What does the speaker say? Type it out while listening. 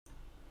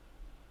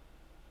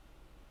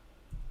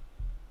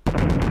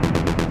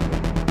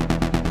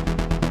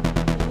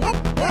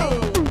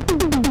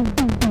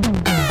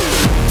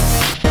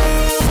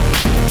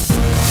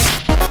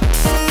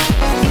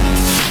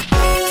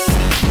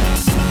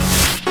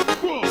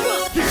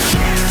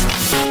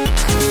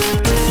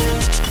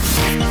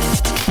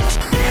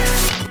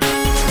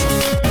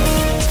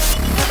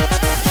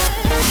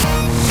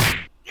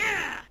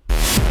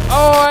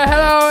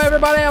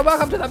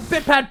the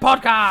BitPad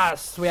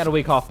podcast. We had a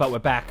week off, but we're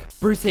back.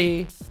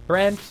 Brucey,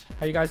 Brent,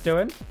 how you guys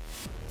doing?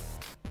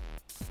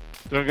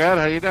 Doing good.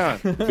 How you doing?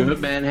 Good,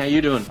 man. How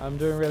you doing? I'm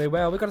doing really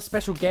well. We've got a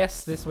special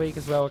guest this week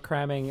as well,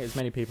 cramming as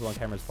many people on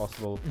camera as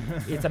possible.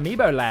 It's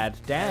Amiibo Lad,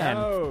 Dan,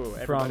 Hello,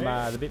 from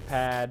everybody. the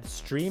BitPad,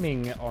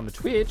 streaming on the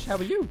Twitch. How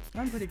are you?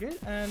 I'm pretty good,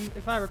 and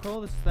if I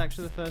recall, this is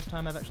actually the first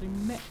time I've actually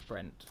met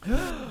Brent.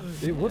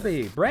 It would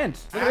be.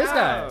 Brent, look at this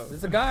guy. Ow.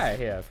 There's a guy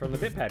here from the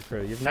BitPad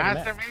crew. You've never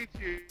Nice met. to meet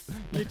you.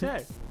 You too.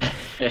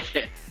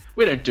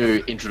 We don't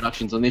do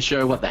introductions on this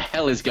show. What the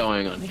hell is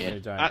going on You here?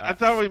 don't. I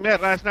thought we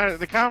met last night at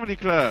the comedy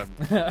club.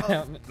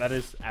 That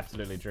is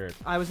absolutely true.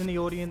 I was in the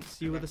audience,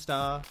 you were the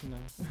star, you know.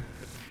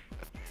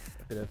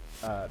 A bit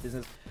of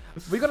business.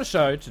 We got a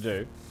show to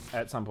do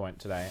at some point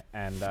today,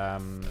 and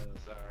Sorry.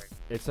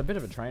 it's a bit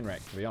of a train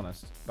wreck, to be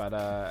honest.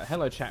 But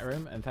hello, chat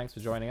room, and thanks for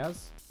joining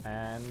us.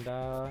 And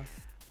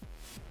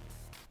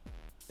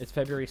it's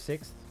February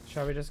 6th.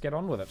 Shall we just get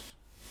on with it?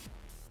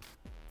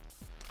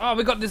 Oh,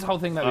 we got this whole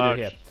thing that we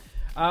do here.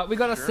 We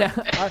got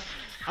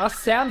our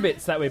sound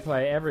bits that we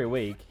play every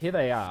week. Here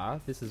they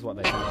are. This is what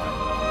they sound like.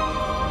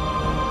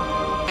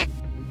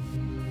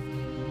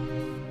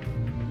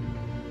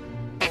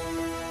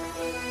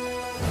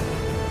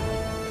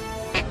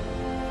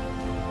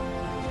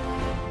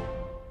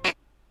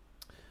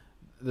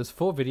 There's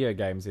 4 video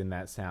games in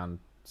that sound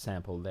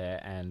sample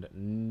there, and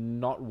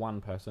not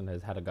one person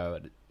has had a go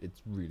at it. It's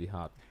really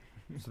hard.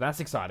 So that's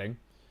exciting.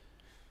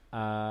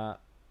 So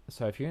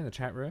if you're in the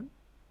chat room,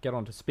 get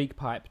on to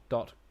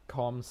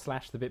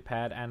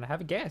speakpipe.com/thebitpad and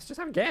have a guess. Just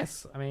have a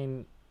guess. I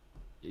mean,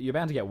 you're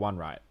bound to get one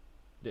right.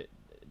 Do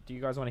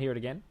you guys want to hear it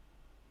again?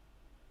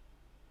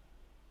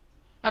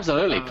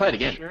 Absolutely. Play it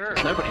again. Sure.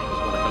 Nobody knows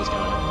what the hell's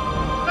going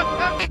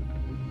on.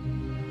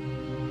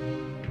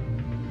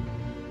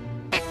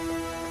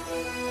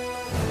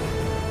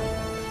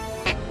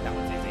 That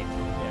one's easy.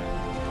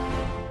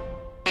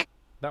 Yeah.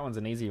 That one's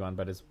an easy one,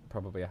 but it's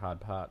probably a hard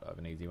part of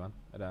an easy one.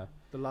 But,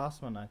 The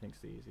last one, I think, is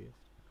the easiest.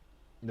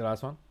 the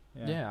last one?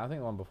 Yeah, I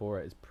think the one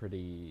before it is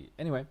pretty...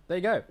 Anyway, there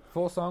you go.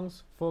 4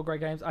 songs, 4 great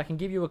games. I can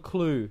give you a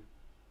clue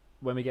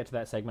when we get to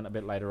that segment a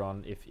bit later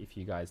on if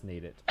you guys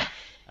need it.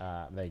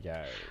 There you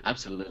go.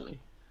 Absolutely.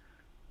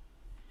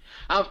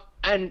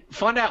 And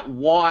find out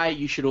why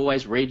you should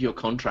always read your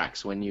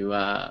contracts when you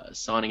are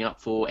signing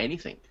up for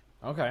anything.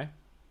 Okay.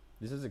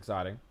 This is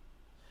exciting.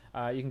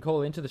 You can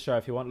call into the show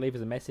if you want. Leave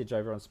us a message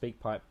over on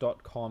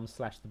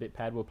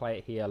speakpipe.com/thebitpad. We'll play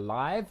it here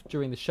live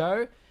during the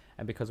show.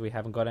 And because we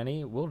haven't got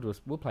any, we'll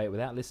play it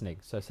without listening.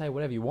 So say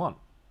whatever you want.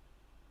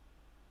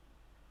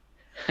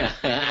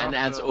 And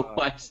as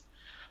always,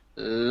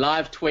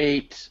 live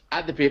tweet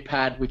at the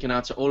BitPad. We can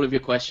answer all of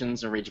your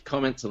questions and read your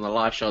comments on the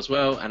live show as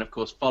well. And of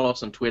course, follow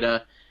us on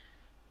Twitter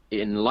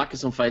and like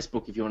us on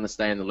Facebook if you want to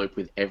stay in the loop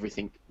with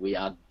everything we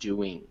are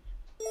doing.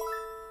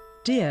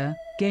 Dear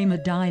Gamer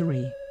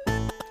Diary.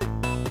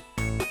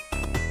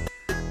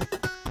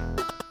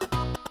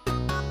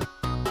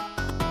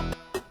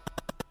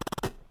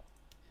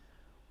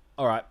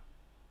 All right.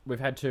 We've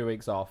had 2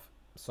 weeks off.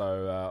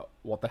 So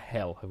what the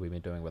hell have we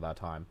been doing with our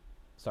time?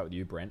 Start with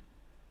you, Brent.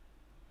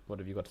 What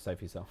have you got to say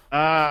for yourself?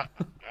 I've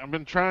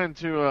been trying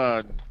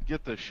to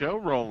get the show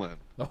rolling.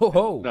 Oh,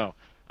 ho. No.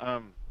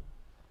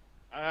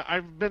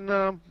 I've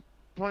been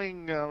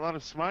playing a lot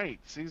of Smite.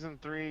 Season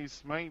 3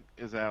 Smite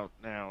is out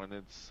now, and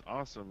it's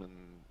awesome,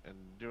 and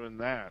doing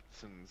that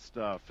and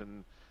stuff.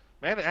 And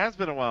man, it has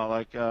been a while.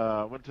 Like,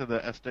 went to the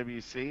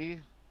SWC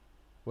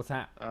What's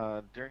that?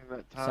 during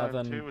that time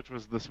Southern- too, which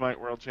was the Smite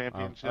World Oh,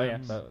 Championships. yeah,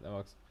 that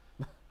works.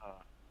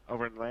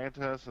 Over in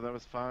Atlanta, so that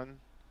was fun.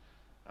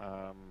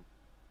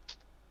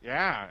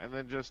 Yeah, and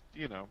then just,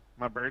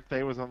 my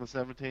birthday was on the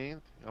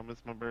 17th. I'll miss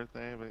my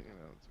birthday, but,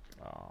 it's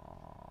okay.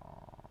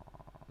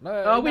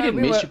 No, Oh, we no, didn't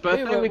miss were- your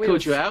birthday. We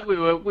called you out. We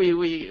called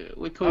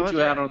that's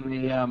you out right. on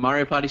the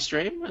Mario Party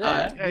stream.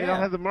 Yeah. Yeah, y'all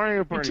had the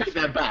Mario We Party. take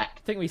that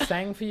back. I think we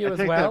sang for you I as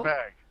take well. that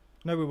back.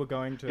 No, we were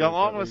going to. Y'all but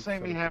almost we sang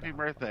sort me of happy done.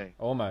 birthday.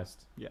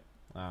 Almost. Yeah.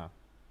 Ah.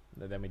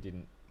 Then we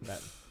didn't.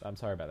 I'm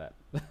sorry about that.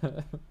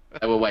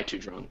 They were way too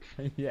drunk.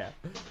 Yeah.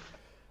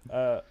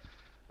 Well,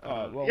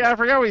 Yeah, I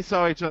forgot we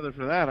saw each other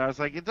for that. I was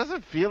like, it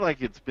doesn't feel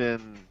like it's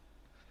been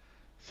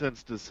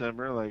since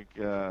December.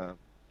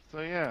 So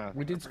yeah.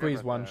 we I did forgot squeeze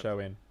about one that. show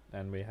in,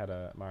 and we had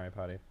a Mario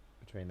Party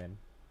between then.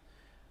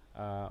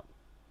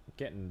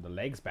 Getting the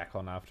legs back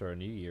on after a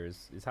new year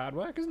is hard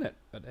work, isn't it?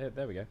 But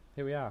there we go.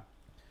 Here we are.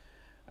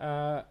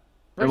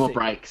 No more Brucey,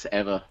 breaks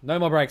ever. No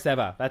more breaks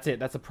ever. That's it.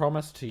 That's a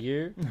promise to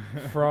you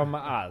from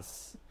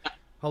us.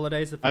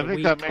 Holidays are for I the think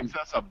week. that makes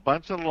us a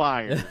bunch of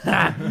liars.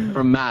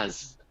 From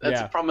Maz.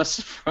 That's Yeah. a promise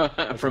from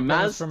promise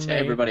Maz from to me.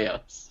 everybody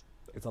else.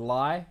 It's a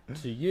lie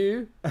to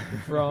you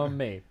from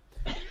me.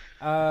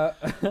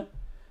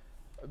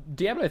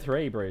 Diablo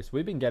 3, Bruce.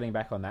 We've been getting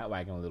back on that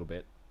wagon a little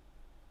bit.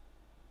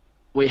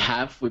 We've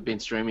been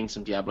streaming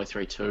some Diablo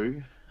 3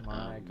 too.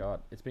 My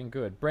God, it's been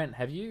good. Brent,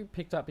 have you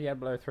picked up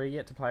Diablo 3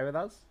 yet to play with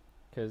us?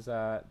 Because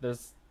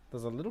there's a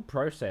little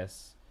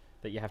process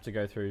that you have to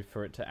go through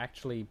for it to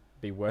actually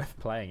be worth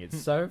playing. It's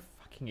so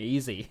fucking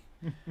easy.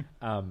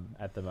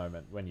 at the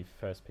moment when you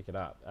first pick it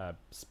up.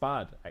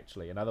 Spud,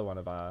 actually, another one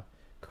of our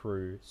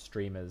crew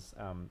streamers,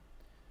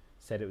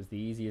 said it was the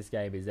easiest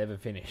game he's ever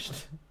finished,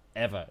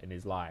 ever in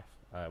his life,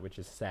 which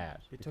is sad.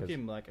 It took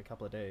him like a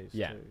couple of days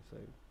Yeah. too, so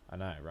I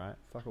know, right?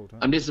 fuck all time.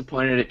 I'm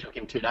disappointed it took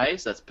him 2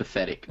 days. That's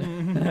pathetic.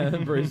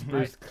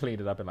 Bruce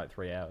cleaned it up in like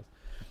 3 hours.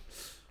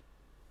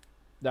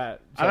 I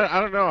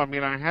don't know. I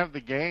mean, I have the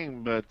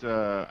game, but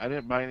I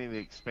didn't buy any of the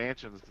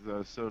expansions because I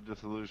was so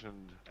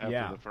disillusioned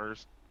after the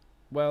first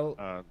well,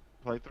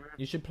 playthrough.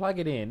 you should plug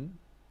it in,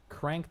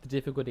 crank the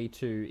difficulty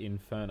to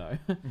Inferno,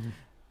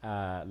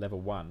 level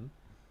 1,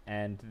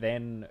 and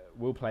then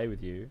we'll play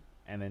with you.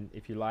 And then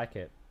if you like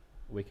it,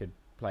 we could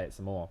play it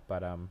some more.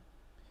 But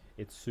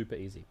it's super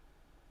easy.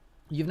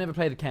 You've never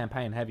played a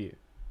campaign, have you?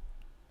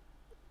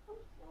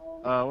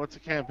 What's a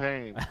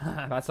campaign?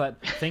 That's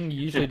that thing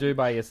you usually do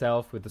by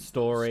yourself with the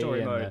story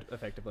and mode,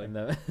 effectively. and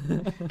the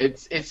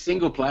It's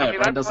single player. I mean,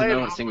 I Brad doesn't played know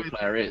all what single the way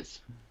player is.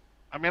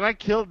 I mean, I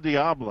killed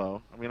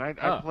Diablo. I mean, I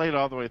Oh. played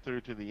all the way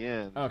through to the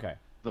end Okay.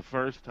 the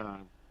first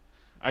time.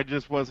 I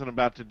just wasn't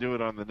about to do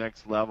it on the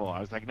next level.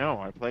 I was like, no,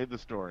 I played the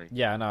story.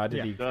 Yeah, no, I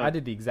did Yeah. I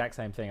did the exact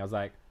same thing. I was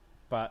like,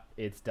 but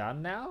it's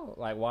done now?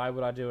 Like, why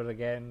would I do it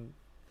again?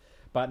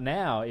 But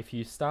now, if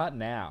you start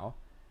now,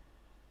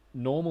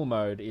 normal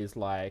mode is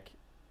like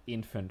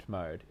infant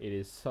mode. It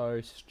is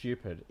so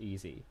stupid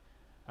easy.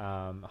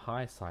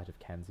 Hi, Sight of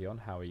Kanzion,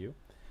 how are you?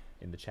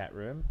 In the chat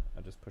room.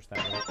 I'll just push that.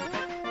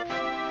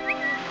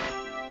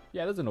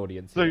 Yeah, there's an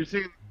audience. So here. you're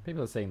saying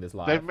People are seeing this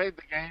live. they've made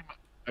the game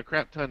a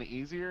crap ton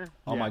easier?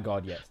 Oh my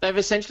god, yes. They've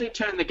essentially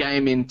turned the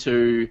game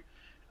into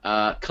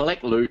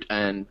collect loot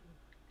and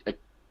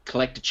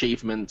collect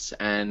achievements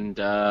and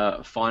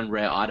find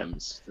rare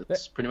items.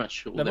 That's pretty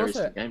much all they've there is to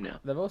also- the game now.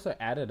 They've also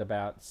added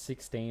about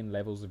 16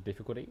 levels of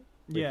difficulty.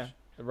 Which, Yeah.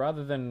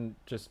 rather than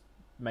just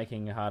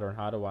making harder and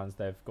harder ones,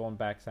 they've gone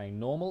back saying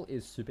normal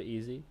is super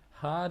easy,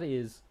 hard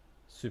is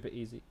super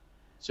easy.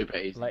 Super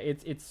easy. Like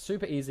it's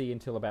super easy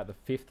until about the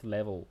 5th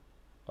level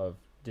of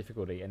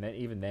difficulty, and then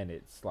even then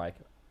it's like,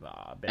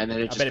 and then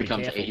it just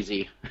becomes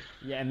easy.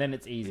 Yeah, and then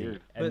it's easy,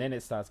 Weird. and But- then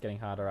it starts getting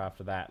harder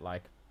after that.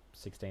 Like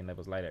 16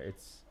 levels later,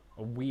 it's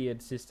a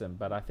weird system,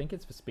 but I think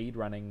it's for speed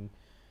running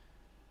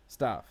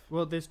stuff.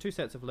 Well, there's 2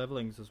 sets of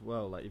levelings as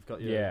well. Like you've got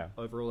your Yeah.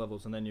 overall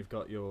levels, and then you've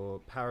got your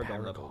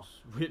Paragon levels,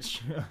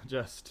 which are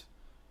just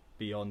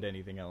beyond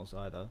anything else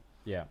either.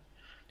 Yeah,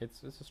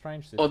 it's a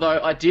strange system.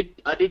 Although I did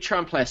try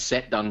and play a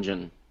set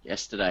dungeon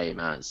yesterday,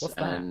 Maz. What's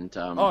that? And to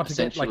get like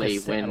essentially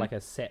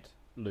a set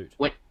loot.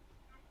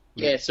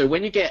 Yeah, so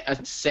when you get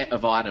a set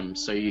of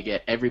items, so you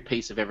get every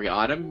piece of every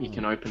item, you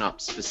can open up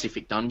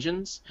specific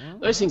dungeons.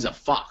 Those things are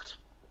fucked.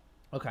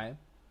 Okay.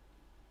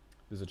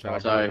 There's a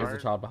child. So- There's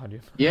a child behind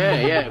you.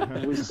 Yeah.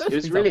 It was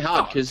Things really are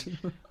hard because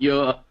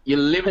you're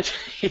limited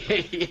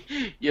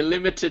you're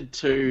limited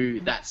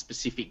to that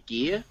specific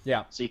gear,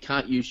 Yeah. so you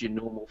can't use your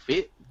normal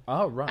fit.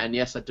 Oh right. And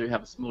yes, I do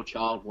have a small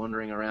child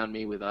wandering around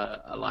me with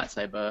a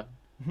lightsaber.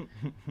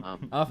 I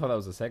thought that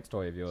was a sex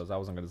toy of yours. I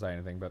wasn't going to say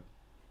anything, but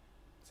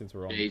since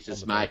we're on,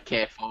 Jesus, on the mate,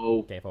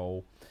 careful.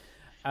 careful.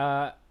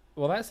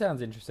 Well, that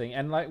sounds interesting,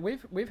 and like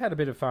we've had a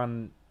bit of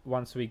fun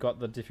once we got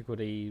the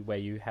difficulty where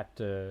you had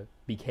to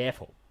be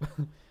careful.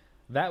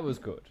 That was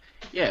good.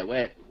 Yeah,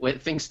 where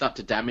things start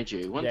to damage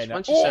you. Once Yeah, no-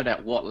 once you sort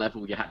out what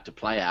level you had to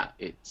play at,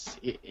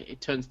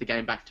 it turns the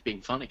game back to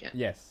being fun again.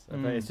 Yes, but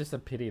it's just a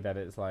pity that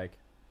it's like,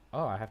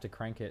 oh, I have to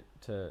crank it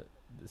to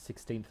the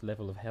 16th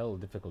level of hell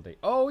difficulty.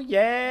 Oh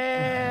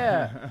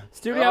yeah,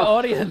 studio Oh.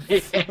 audience. Yeah,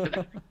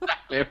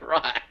 exactly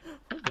right.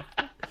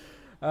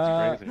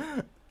 It's crazy.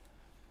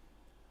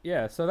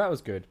 Yeah, so that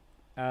was good.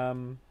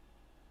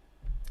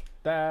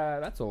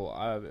 That's all.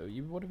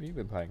 What have you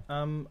been playing?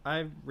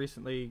 I've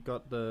recently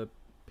got the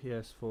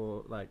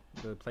PS4, like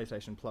the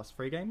PlayStation Plus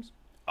free games.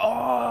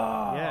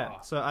 Oh, Yeah,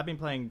 so I've been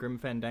playing Grim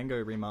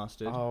Fandango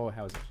Remastered. Oh,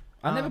 how is it?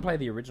 I never Um, played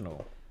the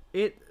original.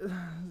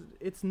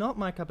 It's not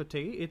my cup of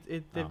tea.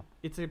 Oh.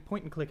 It's a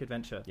point and click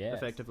adventure, Yes,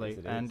 effectively, yes,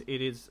 it and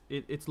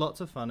it's lots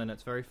of fun and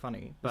it's very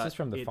funny. But This is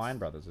from the it's Fine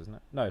Brothers, isn't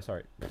it? No,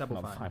 sorry, Double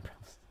not Fine. Fine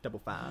Brothers. Double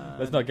Fine.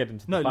 Let's not get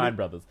into the no, Fine Lu-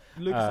 Brothers.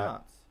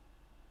 LucasArts.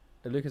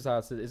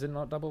 LucasArts, is it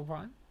not Double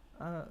Fine?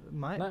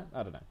 Might No,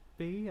 I don't know.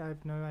 be. I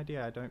have no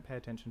idea. I don't pay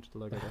attention to the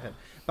logo ahead.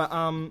 But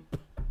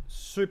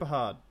super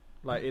hard.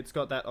 Like it's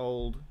got that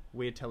old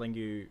we're telling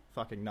you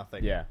fucking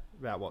nothing Yeah,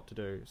 about what to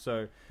do.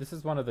 So this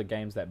is one of the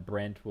games that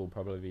Brent will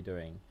probably be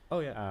doing. oh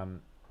yeah.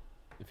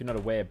 If you're not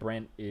aware,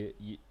 Brent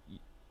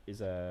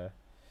is a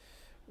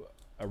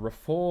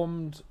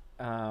reformed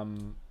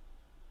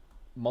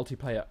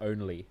multiplayer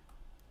only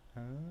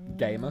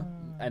gamer,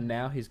 and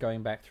now he's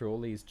going back through all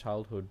these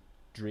childhood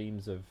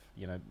dreams of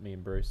me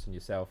and Bruce and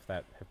yourself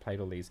that have played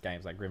all these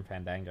games like Grim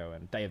Fandango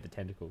and Day of the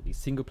Tentacle, these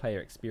single player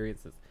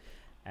experiences,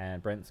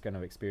 and Brent's going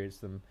to experience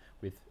them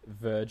with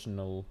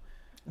virginal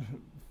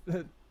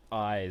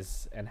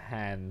eyes and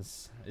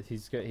hands.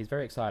 He's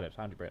very excited,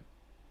 aren't you, Brent?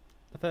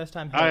 The first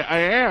time. I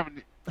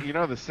am.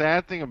 The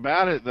sad thing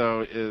about it,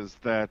 though, is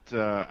that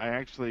I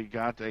actually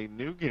got a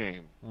new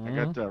game. I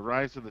got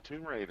Rise of the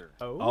Tomb Raider.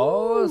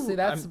 Oh, see,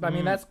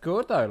 I'm- that's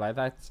good though. Like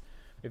that's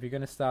If you're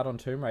going to start on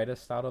Tomb Raider,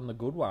 start on the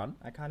good one.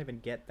 I can't even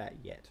get that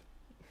yet.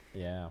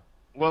 Yeah.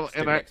 Well,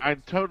 Still and I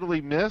expensive.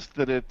 totally missed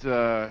that it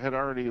had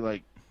already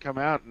like come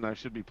out, and I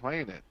should be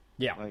playing it.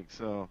 Yeah. Like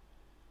so.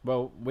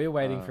 Well, we're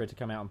waiting for it to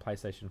come out on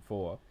PlayStation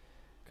 4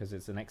 because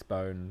it's an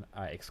Xbone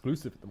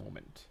exclusive at the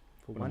moment.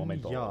 For the one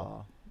moment. year.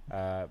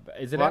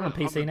 Is it Well, out on on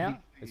PC the now? PC.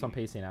 It's on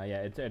PC now.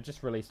 Yeah, it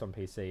just released on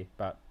PC,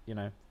 but you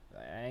know,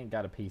 I ain't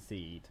got a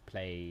PC to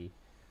play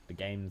the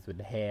games with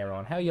the hair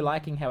on. How are you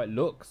liking how it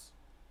looks?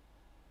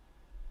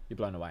 You're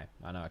blown away.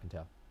 I know. I can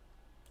tell.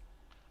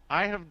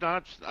 I have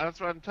not. That's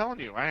what I'm telling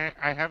you. I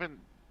haven't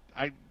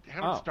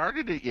Oh.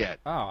 started it yet.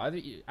 Oh,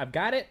 I've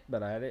got it,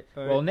 but I had it.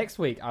 Oh. Well, next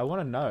week I want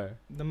to know.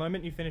 The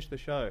moment you finish the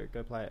show,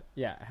 go play it.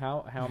 Yeah,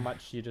 how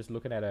much you're just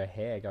looking at her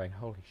hair, going,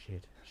 "Holy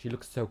shit, she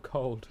looks so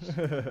cold."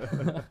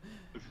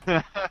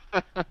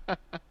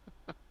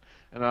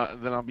 And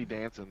then I'll be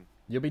dancing.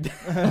 You'll be.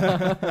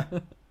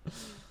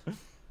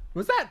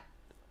 Was that?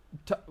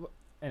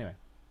 Anyway,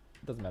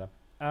 doesn't matter.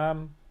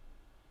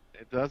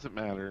 It doesn't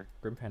matter.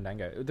 Grim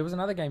Fandango. There was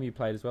another game you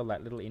played as well,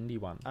 that little indie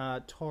one.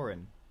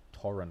 Torin.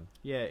 Torren.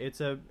 Yeah, it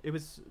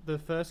was the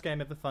first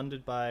game ever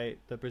funded by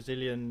the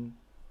Brazilian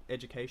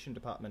education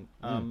department.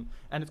 And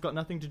it's got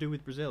nothing to do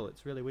with Brazil.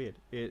 It's really weird.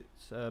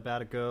 It's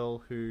about a girl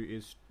who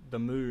is the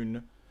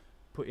moon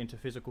put into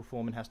physical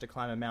form and has to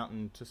climb a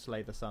mountain to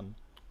slay the sun.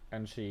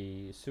 And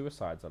she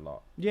suicides a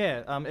lot.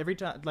 Yeah, every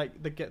time,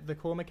 like, the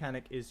core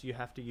mechanic is you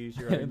have to use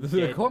your own The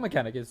dead... core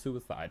mechanic is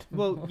suicide.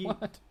 Well,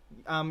 What?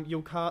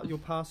 you'll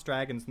pass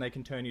dragons and they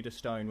can turn you to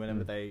stone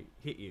whenever they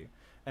hit you.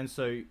 And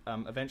so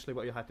eventually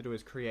what you'll have to do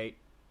is create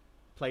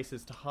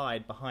places to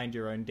hide behind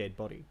your own dead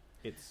body.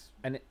 It's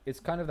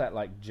kind of that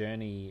like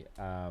Journey,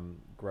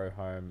 grow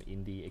home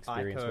indie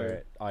experience Ico.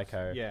 where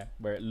Ico, Yeah.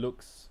 where it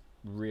looks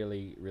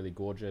really, really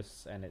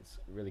gorgeous and it's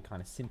really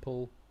kind of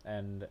simple.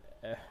 And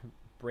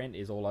Brent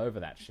is all over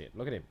that shit.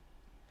 Look at him.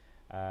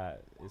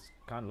 It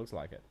kind of looks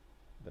like it.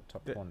 The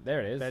top one. There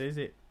it is. That is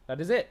it. That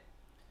is it.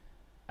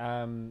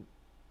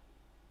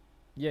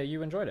 Yeah,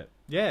 you enjoyed it.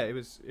 Yeah, it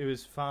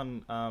was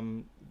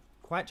fun.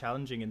 Quite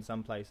challenging in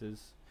some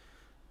places.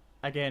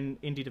 Again,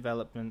 indie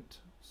development,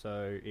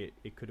 so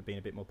it could have been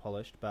a bit more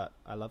polished, but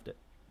I loved it.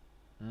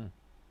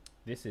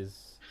 This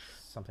is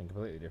something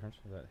completely different.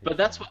 But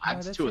that's what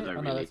adds that's to it. it, though,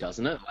 Oh, no, really, that's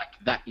it. doesn't it? Like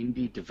that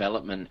indie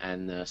development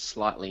and the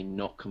slightly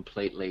not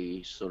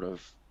completely sort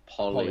of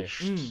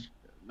polished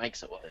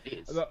makes it what it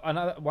is.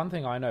 One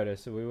thing I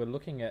noticed, so we were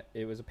looking at,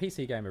 it was a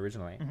PC game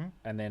originally,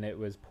 and then it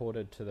was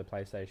ported to the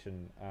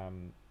PlayStation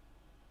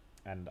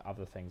and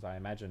other things, I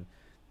imagine.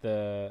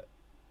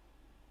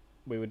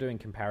 We were doing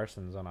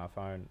comparisons on our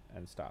phone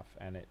and stuff,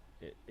 and it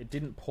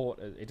didn't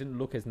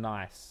look as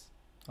nice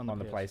on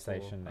the PS4,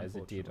 PlayStation as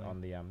it did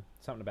on the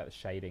something about the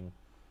shading,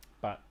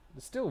 but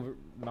it's still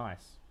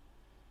nice.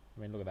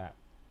 I mean, look at that.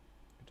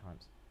 Good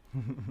times.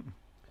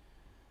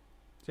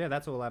 So yeah,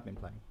 that's all I've been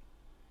playing.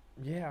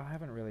 Yeah, I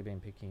haven't really been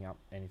picking up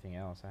anything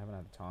else. I haven't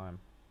had the time.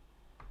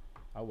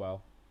 Oh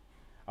well.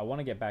 I want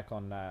to get back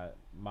on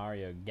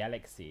Mario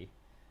Galaxy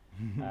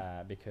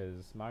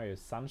because Mario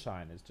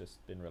Sunshine has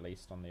just been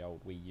released on the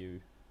old Wii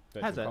U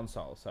Has virtual it?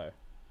 console. So,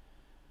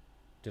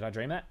 did I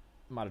dream that?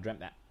 Might have dreamt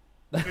that.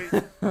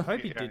 I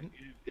hope you Yeah, didn't.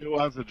 It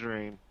was a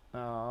dream.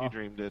 Oh, You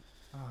dreamed it.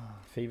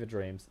 fever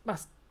dreams.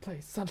 Must play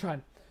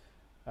Sunshine.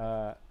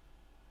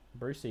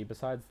 Brucey,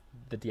 besides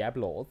the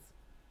Diablos,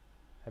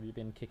 have you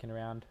been kicking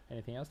around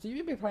anything else? Do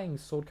you be playing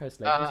Sword Coast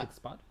Legends with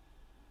Spud?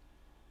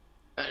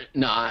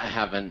 No, I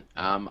haven't.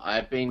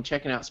 I've been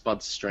checking out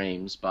Spud's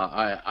streams, but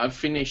I've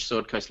finished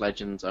Sword Coast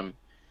Legends.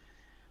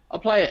 I'll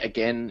play it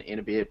again in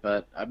a bit,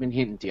 but I've been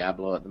hitting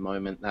Diablo at the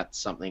moment. That's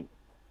something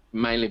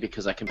mainly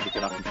because I can pick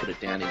it up and put it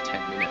down in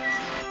 10 minutes.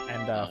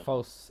 And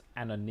False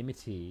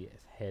Anonymity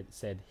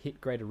said hit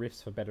greater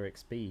rifts for better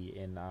XP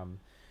in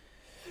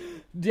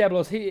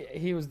Diablos.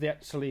 He was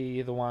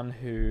actually the one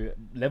who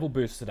level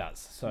boosted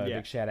us. So Yeah.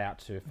 big shout out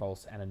to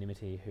False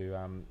Anonymity who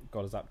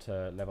got us up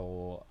to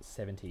level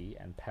 70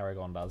 and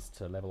Paragon does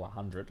to level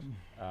 100.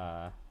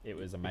 It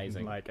was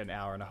amazing. Like an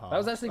hour and a half. That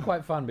was actually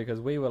quite fun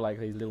because we were like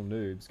these little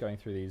noobs going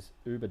through these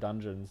uber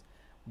dungeons,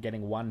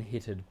 getting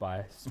one-hitted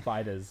by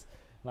spiders.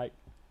 Like,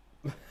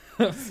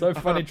 so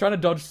funny, trying to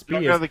dodge You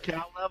spears. go to the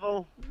cow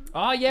level?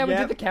 Oh yeah, we Yeah.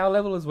 did the cow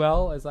level as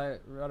well. As I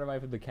run away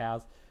from the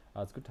cows.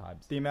 Oh, it's good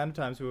times. The amount of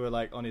times we were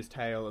like on his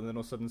tail, and then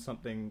all of a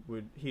sudden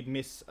he'd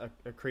miss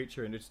a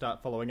creature and it'd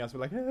start following us. We're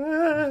like,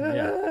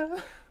 Yeah.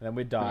 And then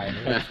we'd die.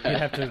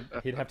 And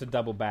he'd have to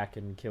double back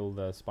and kill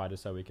the spider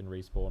so we can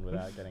respawn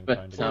without getting But,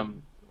 toned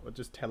again. or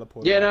just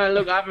teleport. Yeah, away. no,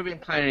 look, I haven't been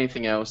playing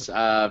anything else.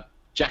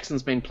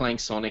 Jackson's been playing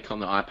Sonic on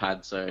the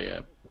iPad,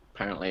 so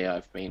apparently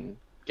I've been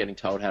getting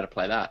told how to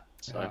play that.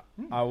 So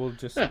I will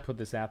just put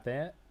this out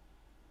there: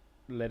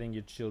 letting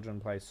your children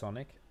play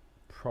Sonic,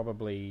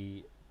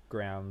 probably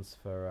grounds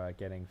for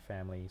getting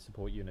family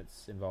support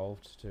units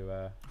involved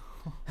to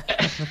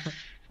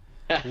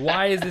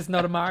why is this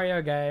not a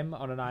Mario game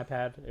on an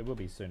iPad? It will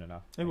be soon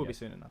enough. It I will be guess.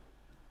 soon enough.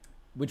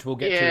 Which we'll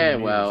get to Yeah, in the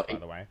news, well, by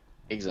the way.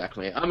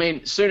 exactly. I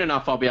mean, soon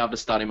enough I'll be able to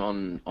start him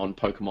on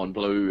Pokemon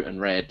Blue and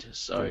Red.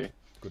 So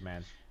Good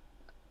man.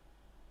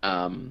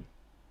 Yeah,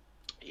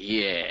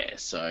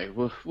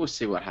 so we'll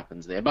see what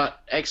happens there.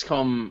 But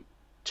XCOM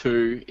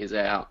 2 is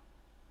out.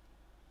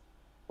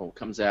 Well,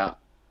 comes out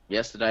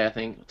yesterday, I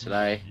think, or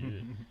today.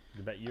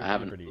 I bet you're I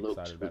haven't pretty looked,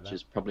 excited about which that.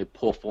 is probably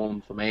poor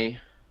form for me.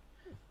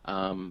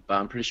 But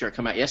I'm pretty sure it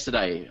came out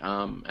yesterday.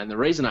 And the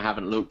reason I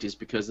haven't looked is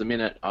because the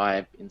minute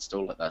I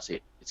install it, that's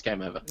it. It's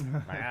game over.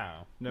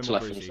 Wow. No Until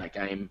more I finish Brucey. that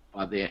game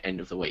by the end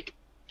of the week.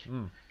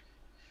 Well,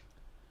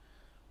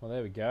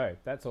 there we go.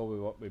 That's all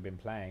what we've been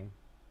playing.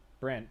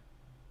 Brent,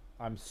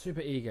 I'm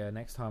super eager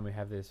next time we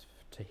have this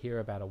to hear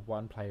about a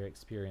one-player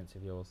experience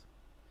of yours.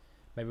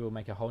 Maybe we'll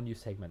make a whole new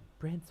segment.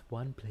 Brent's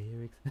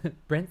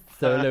Brent's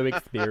solo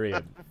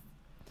experience.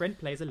 Brent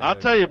plays alone. I'll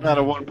tell you about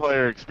a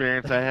one-player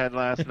experience I had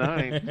last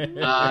night.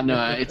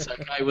 No, it's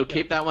okay. We'll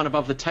keep that one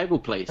above the table,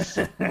 please.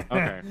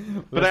 Okay.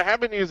 But I have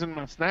been using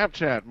my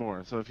Snapchat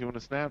more, so if you want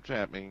to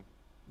Snapchat me.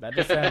 That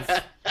just sounds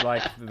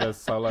like the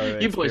solo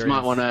You boys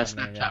might want to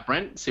experience. Snapchat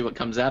Brent, see what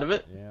comes out of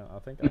it. Yeah, I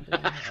think I do.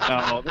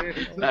 No,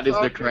 That is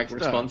the correct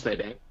response there,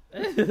 Dan.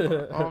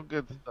 All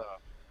good stuff.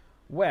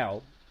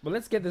 Well,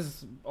 let's get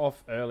this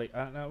off early.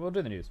 No, we'll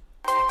do the news.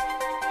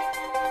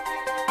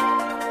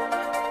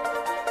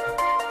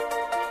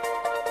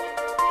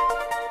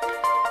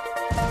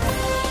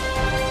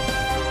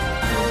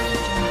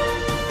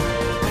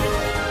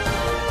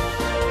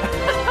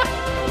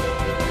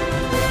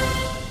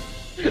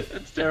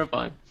 That's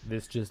terrifying.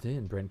 This just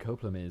in, Brent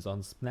Copeland is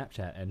on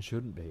Snapchat and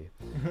shouldn't be.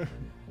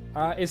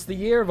 It's the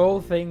year of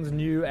all things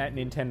new at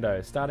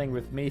Nintendo, starting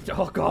with me.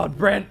 Oh god,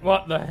 Brent,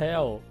 what the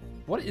hell?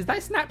 What is that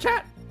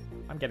Snapchat?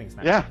 I'm getting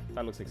Snapchat. Yeah.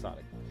 That looks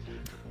exciting.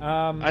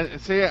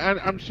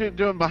 I'm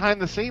doing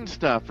behind-the-scenes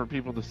stuff for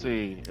people to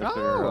see if they're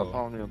Oh.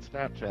 following me on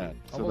Snapchat.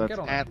 Oh, So we'll that's get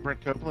on at Brent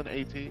Copeland,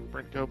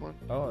 Brent Copeland.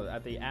 Oh,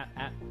 at the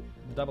at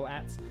double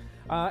ats.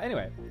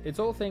 Anyway, it's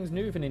all things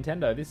new for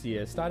Nintendo this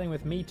year, starting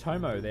with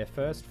Miitomo, their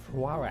first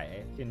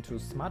foray into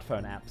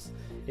smartphone apps.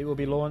 It will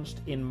be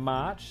launched in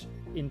March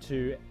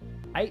into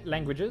 8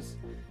 languages,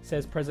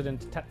 says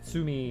President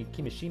Tatsumi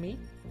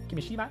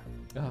Kimishima.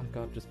 Oh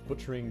god, just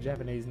butchering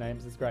Japanese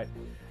names is great.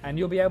 And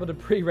you'll be able to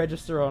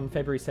pre-register on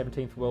February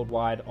 17th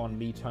worldwide on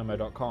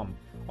Miitomo.com.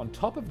 On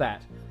top of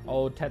that,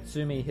 old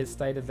Tatsumi has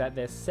stated that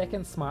their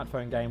second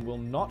smartphone game will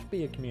not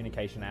be a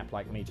communication app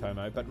like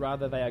Miitomo, but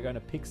rather they are going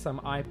to pick some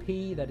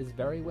IP that is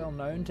very well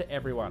known to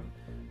everyone.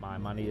 My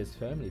money is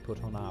firmly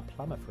put on our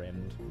plumber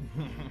friend.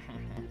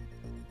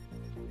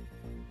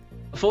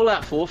 A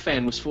Fallout 4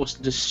 fan was forced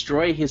to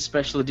destroy his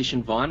special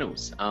edition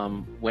vinyls.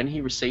 When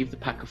he received the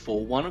pack of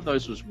 4, one of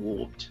those was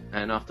warped,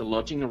 and after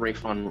lodging a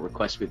refund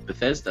request with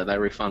Bethesda, they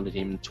refunded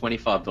him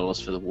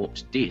 $25 for the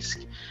warped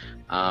disc.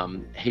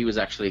 He was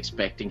actually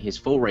expecting his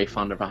full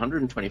refund of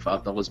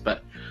 $125,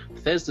 but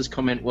Bethesda's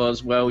comment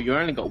was, well, you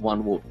only got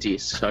one warped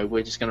disc, so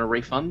we're just going to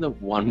refund the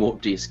one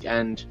warped disc,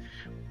 and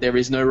there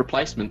is no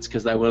replacements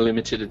because they were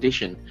limited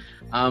edition.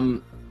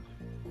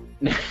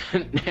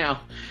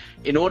 Now,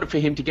 in order for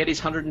him to get his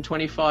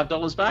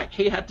 $125 back,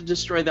 he had to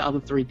destroy the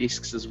other 3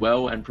 discs as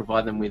well and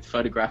provide them with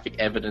photographic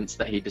evidence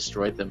that he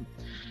destroyed them.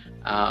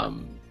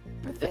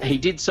 He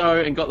did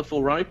so and got the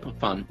full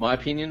refund. My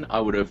opinion, I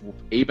would have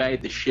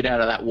eBayed the shit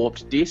out of that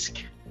warped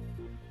disc.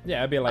 Yeah,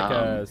 it'd be like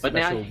a but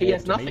now special he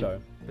has warped nothing.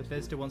 amiibo.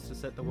 Bethesda wants to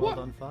set the world What?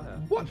 on fire.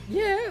 What?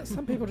 Yeah,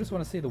 some people just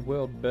want to see the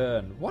world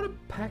burn. What a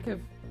pack of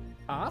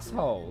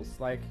assholes.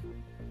 Like,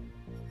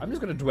 I'm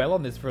just going to dwell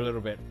on this for a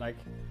little bit, like,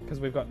 because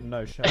we've got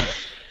no show.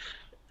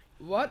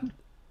 What?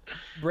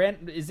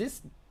 Brent, is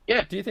this...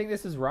 Yeah. Do you think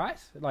this is right?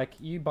 Like,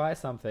 you buy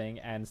something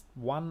and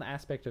one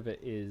aspect of it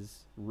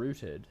is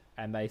rooted,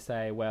 and they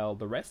say, well,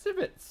 the rest of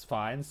it's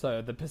fine,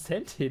 so the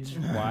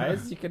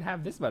percentage-wise, you can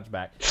have this much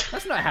back.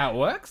 That's not how it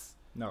works.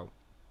 No.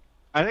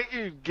 I think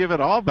you give it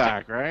all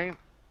back, right?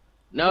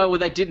 No, well,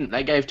 they didn't.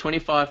 They gave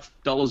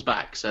 $25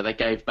 back, so they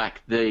gave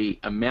back the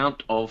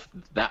amount of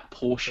that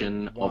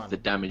portion of the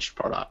damaged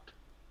product.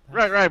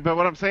 Right. But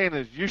what I'm saying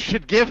is you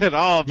should give it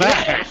all Yeah,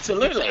 back.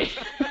 absolutely.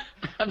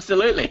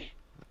 Absolutely.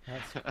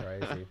 That's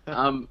crazy.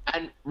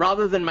 And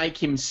rather than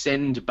make him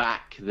send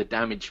back the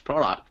damaged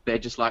product, they're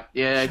just like,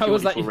 yeah, Show give us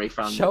us that a you-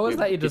 refund. show us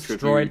that you This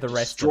destroyed review the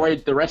rest of Destroyed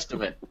it. the rest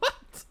of it.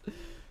 What?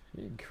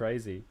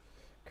 Crazy.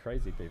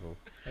 Crazy people.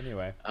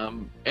 Anyway.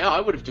 Yeah, I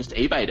would have just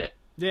eBayed it.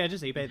 Yeah,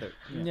 just eBay that.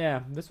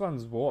 Yeah, this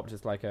one's warped,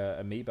 just like a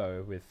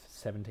amiibo with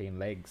 17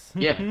 legs.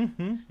 Yeah.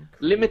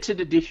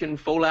 Limited edition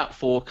Fallout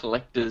 4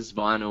 collectors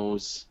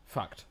vinyls.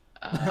 Fucked.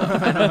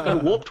 And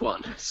a warped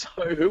one. So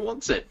who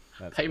wants it?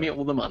 That's Pay me great.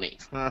 all the money.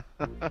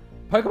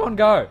 Pokemon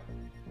Go!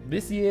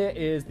 This year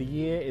is the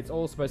year it's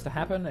all supposed to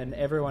happen, and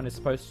everyone is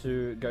supposed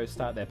to go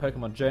start their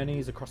Pokemon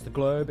journeys across the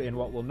globe in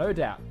what will no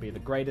doubt be the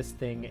greatest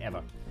thing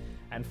ever.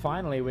 And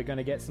finally, we're going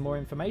to get some more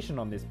information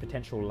on this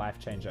potential life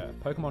changer.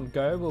 Pokemon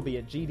Go will be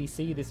at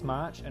GDC this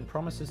March and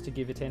promises to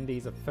give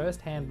attendees a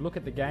first-hand look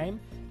at the game,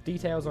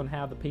 details on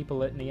how the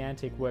people at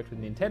Niantic worked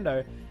with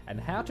Nintendo, and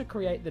how to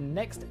create the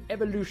next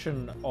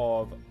evolution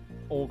of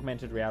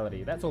augmented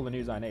reality. That's all the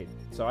news I need.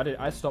 So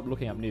I stopped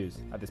looking up news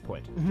at this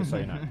point, just so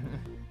you know,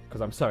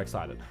 because I'm so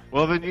excited.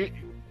 Well, then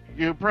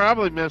you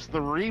probably missed the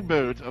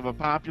reboot of a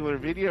popular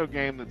video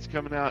game that's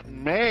coming out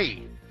in May.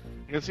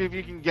 You can see if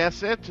you can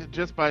guess it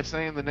just by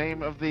saying the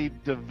name of the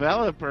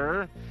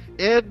developer,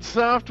 id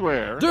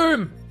Software.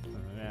 Doom!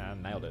 Yeah, I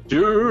nailed it.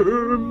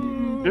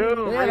 Doom.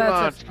 Doom Yeah,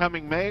 that's relaunch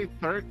coming May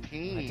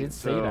 13th. I did see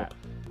So, that.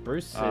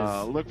 Bruce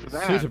is look for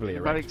that. suitably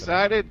Everybody erect for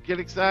that. excited? Get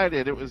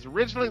excited. It was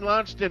originally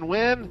launched in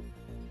when?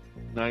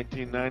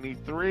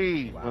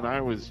 1993, Wow. when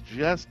I was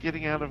just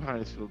getting out of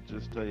high school.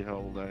 Just tell you how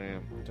old I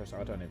am.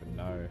 I don't even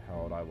know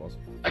how old I was.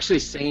 Actually,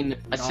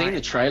 I've seen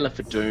the trailer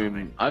for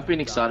Doom. I've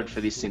been excited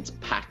for this since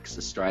PAX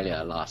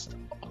Australia last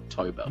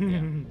October.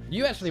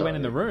 You actually went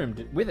in So- the room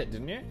with it,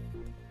 didn't you?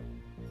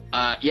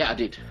 Yeah, I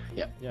did.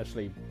 Yeah, You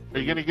actually. Are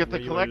you going to get the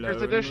Were you collector's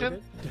alone edition?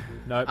 with it?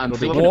 Nope. I'm it'll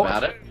be thinking warped.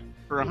 about it.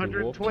 For It'll be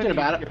warped. 120, Thinking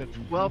about you get a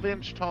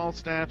 12-inch tall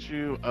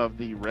statue of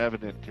the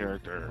Revenant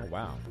character. Oh,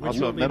 wow. Which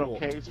Also, will a be metal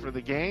warped. case for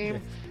the game,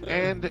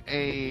 and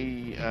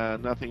a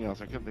nothing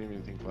else. I couldn't think of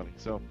anything funny.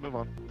 So, move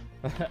on.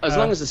 As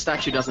long as the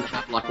statue doesn't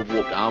have like a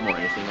warped arm or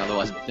anything,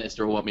 otherwise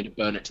Bethesda will want me to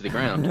burn it to the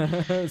ground.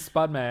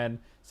 Spudman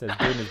says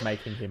Doom is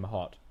making him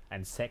hot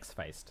and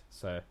sex-faced,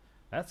 so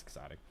that's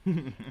exciting,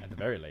 at the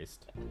very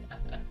least.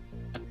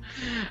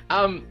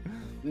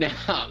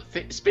 Now,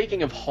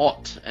 speaking of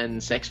hot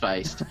and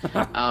sex-based,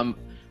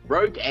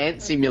 Rogue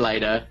Ant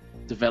Simulator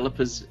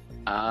developers,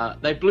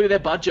 they blew their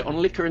budget on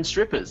liquor and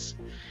strippers.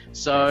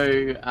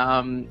 So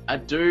a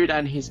dude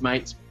and his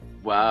mates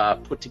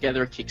put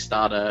together a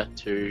Kickstarter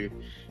to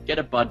get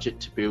a budget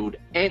to build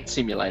Ant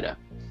Simulator.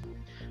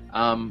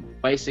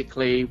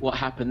 Basically, what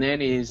happened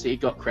then is he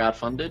got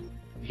crowdfunded.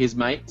 His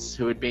mates,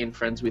 who had been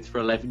friends with for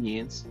 11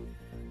 years,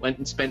 went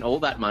and spent all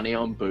that money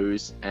on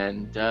booze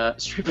and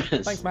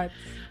strippers. Thanks, mate.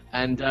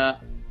 And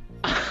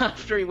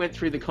after he went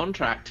through the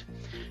contract,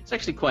 it's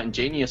actually quite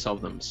ingenious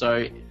of them.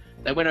 So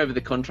they went over the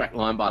contract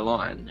line by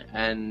line,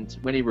 and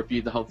when he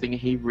reviewed the whole thing,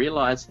 he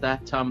realised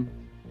that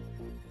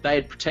they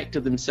had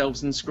protected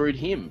themselves and screwed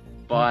him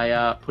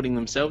by putting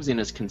themselves in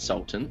as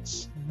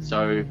consultants.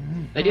 So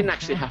they didn't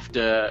actually have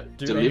to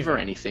deliver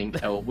anything,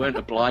 or weren't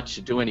obliged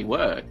to do any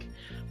work,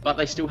 but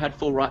they still had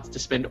full rights to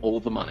spend all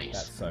the monies.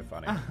 That's so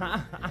funny.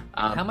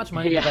 How much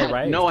money he did they had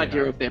raise, no do you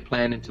idea know? of their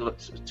plan until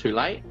it's too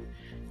late.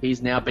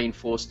 He's now been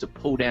forced to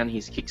pull down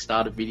his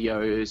Kickstarter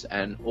videos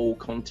and all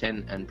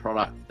content and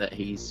product that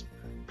he's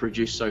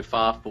produced so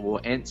far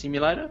for Ant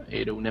Simulator.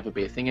 It'll never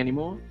be a thing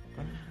anymore.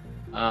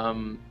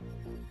 And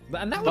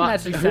that one But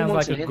actually who sounds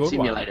wants like a an Ant good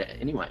one. Simulator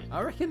anyway?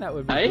 I reckon that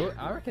would be Hey? good.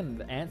 I reckon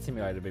the Ant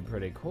Simulator would be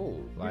pretty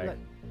cool. Like,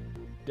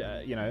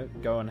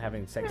 going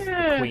having sex with the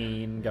Yeah.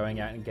 Queen, going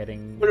out and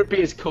getting... Would it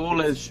be as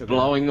cool as Sugar.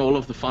 blowing all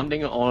of the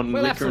funding on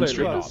Well, liquor and absolutely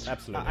strippers? not.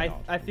 Absolutely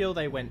not. I feel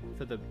they went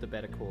for the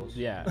better cause.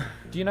 Yeah.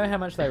 Do you know how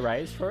much they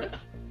raised for it?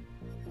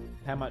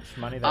 How much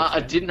money they I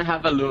spent? didn't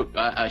have a look.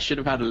 I should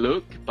have had a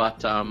look,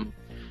 but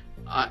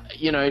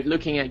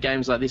looking at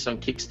games like this on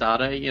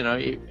Kickstarter,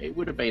 it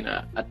would have been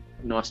a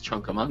nice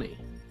chunk of money.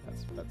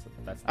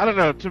 That's I don't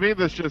know. To me,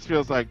 this just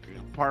feels like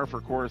par for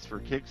course for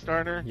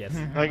Kickstarter. Yes.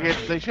 Like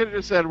they should have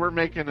just said we're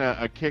making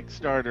a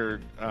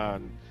Kickstarter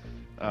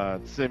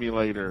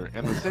simulator,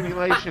 and the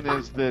simulation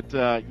is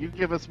that you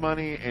give us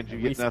money and you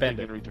We get spend nothing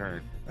it. in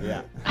return.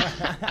 Yeah.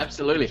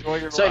 Absolutely. Enjoy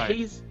your So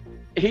life.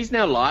 he's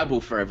now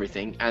liable for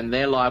everything, and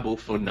they're liable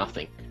for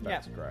nothing.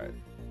 That's great.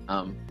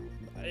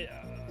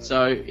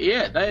 So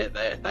yeah,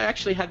 they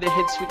actually had their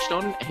heads switched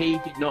on. He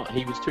did not.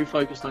 He was too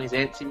focused on his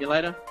Ant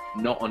Simulator,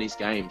 not on his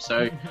game.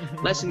 So,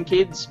 lesson,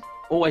 kids,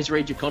 always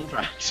read your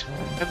contract.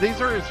 And these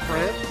are his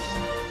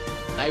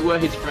friends. They were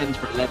his friends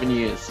for 11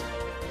 years.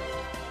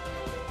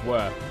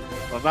 Were.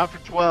 Well, not for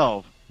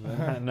 12.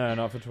 No,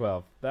 not for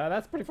 12.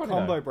 That's pretty funny,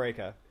 Combo though.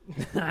 breaker.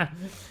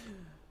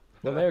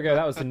 Well, there we go.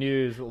 That was the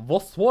news.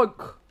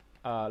 Voswog.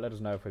 Let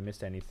us know if we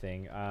missed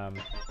anything.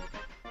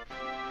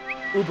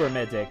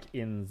 Ubermedic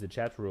in the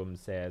chat room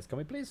says, can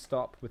we please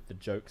stop with the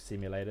joke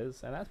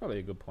simulators? And that's probably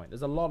a good point.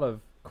 There's a lot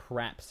of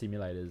crap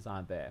simulators,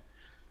 aren't there?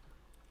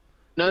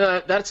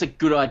 No, that's a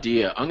good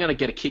idea. I'm going to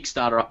get a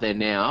Kickstarter up there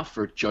now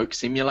for a joke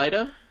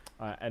simulator.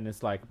 And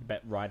it's like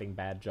writing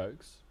bad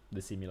jokes,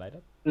 the simulator.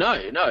 No,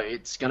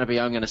 it's going to be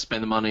I'm going to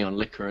spend the money on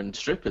liquor and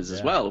strippers as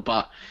Yeah. well.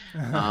 But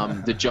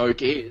the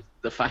joke is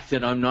the fact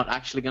that I'm not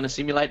actually going to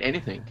simulate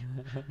anything.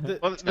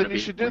 Well, then you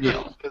should do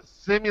the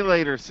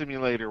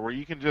simulator where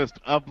you can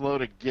just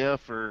upload a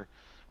GIF or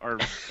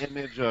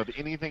image of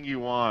anything you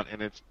want,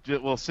 and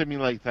will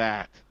simulate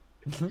that.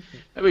 Maybe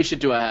we should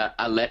do a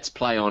let's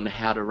play on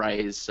how to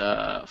raise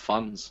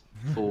funds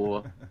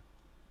for...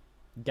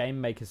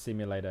 Game Maker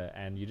Simulator,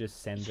 and you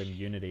just send them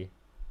Unity.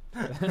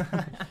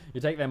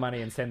 You take their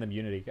money and send them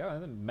Unity.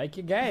 Go make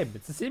your game.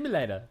 It's a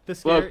simulator. The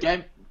Well,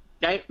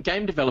 scary...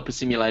 game developer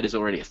simulator is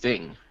already a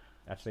thing.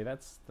 Actually,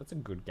 that's a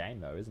good game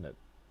though, isn't it?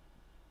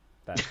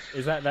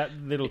 Is that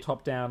little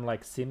top-down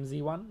like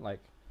Simsy one? Like,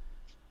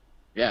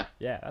 Yeah.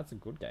 yeah, that's a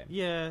good game.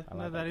 Yeah, I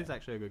no, like that that is game.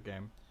 actually a good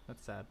game.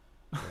 That's sad.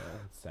 Yeah,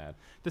 it's sad.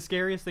 The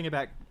scariest thing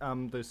about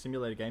those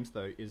simulator games,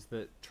 though, is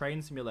that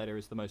Train Simulator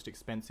is the most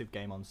expensive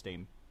game on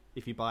Steam.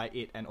 If you buy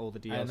it and all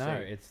the DLC, I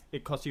know,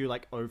 it costs you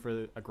like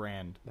over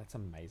 $1,000. that's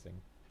amazing.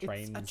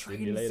 train It's a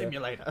train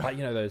simulator. But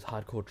you know those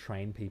hardcore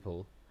train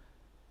people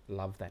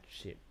love that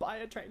shit. Buy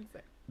a train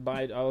set.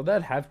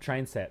 They'd have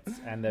train sets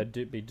and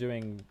they'd be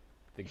doing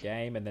the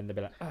game, and then they'd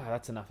be like, "Oh,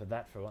 that's enough of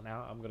that for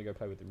now. I'm gonna go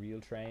play with the real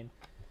train."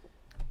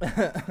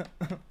 They're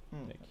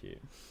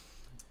cute.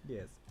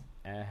 Yes.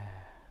 Uh,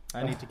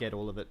 I need to get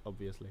all of it,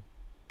 obviously.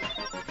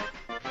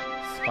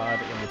 Spud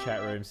in the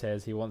chat room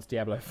says he wants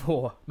Diablo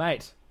 4.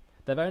 Mate,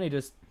 they've only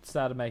just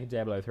started making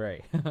Diablo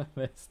 3.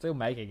 They're still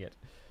making it.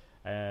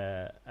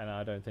 And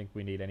I don't think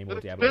we need any more But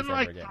it's Diablos been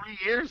like ever again. 3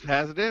 years,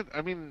 hasn't it?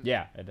 I mean,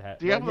 Yeah, it had.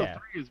 Diablo yeah.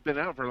 3 has been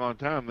out for a long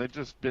time. They've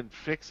just been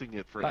fixing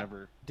it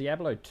forever.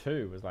 Diablo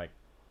 2 was like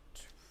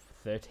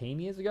 13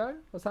 years ago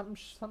or something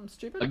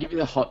stupid. I'll give you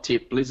the hot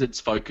tip. Blizzard's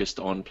focused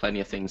on plenty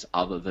of things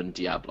other than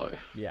Diablo.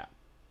 Yeah,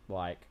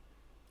 like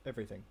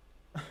Everything.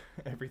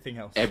 Everything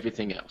else.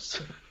 Everything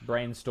else.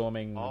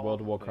 brainstorming All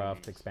World of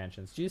Warcraft things.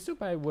 expansions. Do you still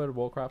play World of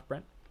Warcraft,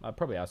 Brent? I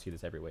probably ask you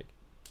this every week.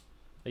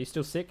 Are you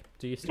still sick?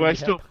 Do you still? Do I need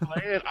still help?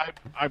 play it?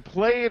 I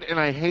play it and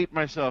I hate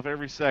myself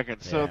every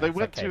second. So Yeah, they it's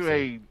went like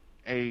to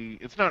KFC.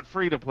 it's not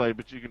free to play,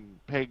 but you can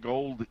pay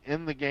gold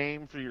in the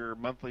game for your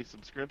monthly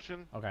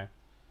subscription. Okay.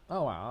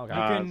 Oh wow. Okay.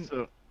 can-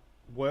 So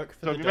Work for if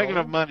the you make dollar.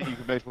 enough money, you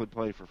can basically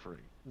play for free.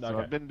 So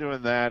Okay. I've been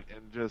doing that,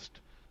 and just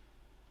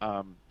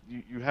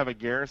you have a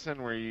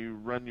garrison where you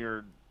run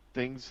your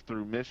things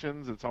through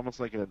missions. It's almost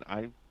like an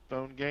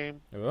iPhone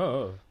game.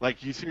 Oh.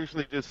 Like you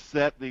seriously just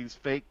set these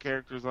fake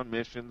characters on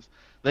missions.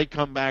 They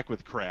come back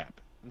with crap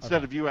instead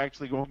Okay. of you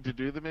actually going to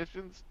do the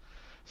missions.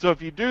 So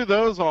if you do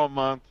those all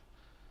month,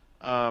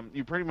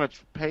 you pretty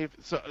much pay.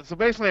 So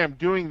basically, I'm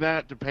doing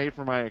that to pay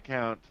for my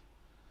account.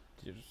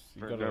 You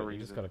For gotta, no you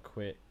just reason. gotta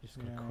quit. You just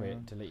gotta Yeah.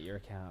 quit. Delete your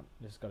account.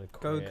 You just gotta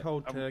Go quit.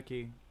 cold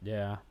turkey.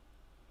 Yeah.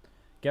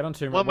 Get on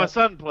Tomb Well, my what-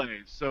 son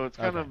plays, so it's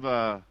kind Okay.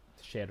 of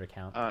shared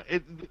account.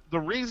 the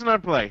reason I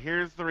play.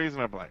 Here's the reason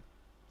I play.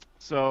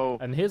 So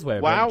and here's where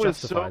WoW Brent is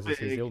so justifies his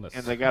big, illness.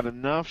 and they got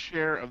enough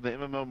share of the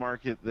MMO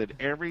market that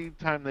every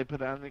time they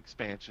put out an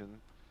expansion,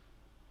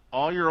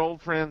 all your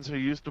old friends who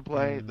used to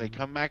play, they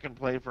come back and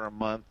play for a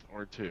month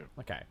or two,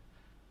 Okay.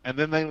 and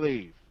then they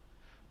leave.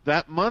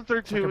 That month or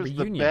like two a is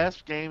the reunion.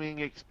 best gaming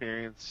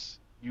experience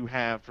you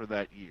have for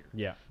that year.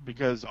 Yeah.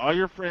 Because all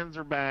your friends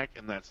are back,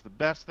 and that's the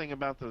best thing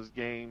about those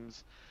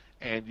games.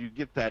 And you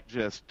get that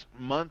just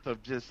month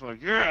of just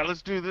like, yeah,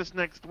 let's do this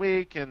next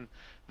week, and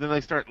then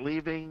they start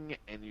leaving,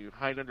 and you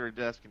hide under a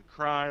desk and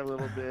cry a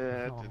little bit,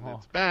 and Oh.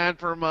 it's bad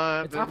for a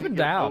month. It's and up you and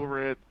get down.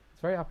 Over it.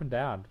 It's very up and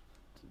down.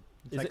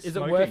 It's Is, like it, is it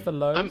smoking. worth the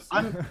lows?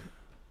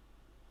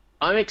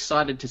 I'm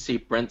excited to see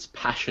Brent's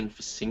passion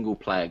for single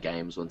player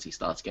games once he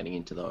starts getting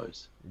into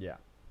those. Yeah.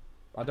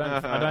 I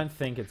don't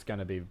think it's going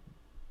to be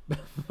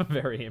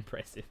very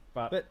impressive,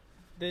 but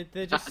They're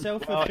just Well,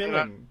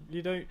 self-fulfilling.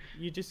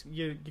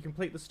 You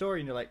complete the story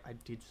and you're like, I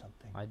did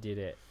something. I did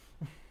it.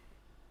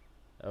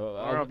 Oh,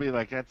 Or I'll be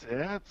like, that's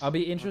it. I'll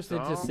be interested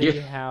to That's all? see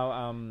Yeah.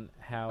 how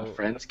My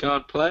friends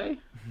can't play.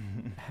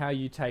 how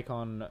you take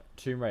on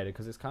Tomb Raider,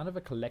 because it's kind of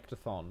a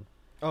collectathon.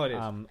 Oh, it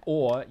is.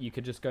 Or you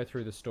could just go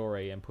through the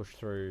story and push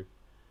through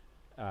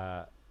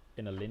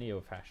in a linear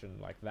fashion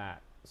like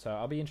that. So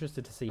I'll be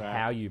interested to see Right.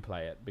 how you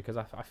play it, because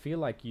I feel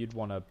like you'd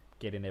want to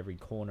get in every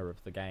corner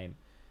of the game.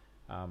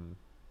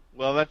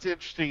 Well, that's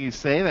interesting you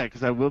say that,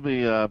 because I will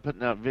be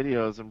putting out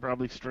videos and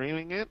probably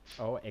streaming it.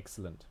 Oh,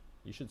 excellent.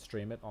 You should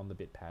stream it on the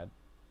BitPad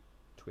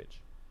Twitch.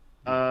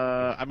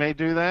 I may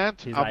do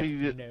that. He's I'll like,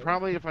 be no.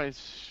 probably if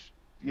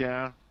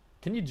yeah.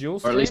 Can you dual Or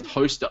stream? at least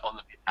host it on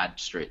the ad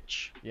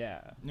stretch.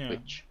 Yeah. yeah.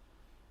 Which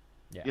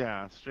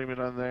Yeah, stream it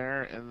on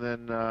there, and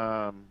then,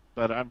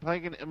 but I'm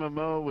playing an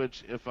MMO,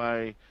 which if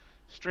I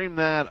stream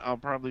that, I'll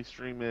probably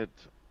stream it.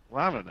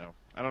 Well, I don't know.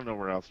 I don't know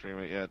where I'll stream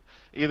it yet.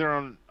 Either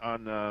on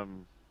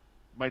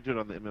might do it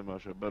on the MMO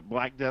show, but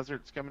Black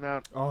Desert's coming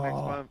out next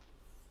Oh. month.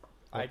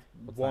 I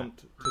What's want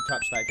to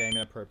touch that game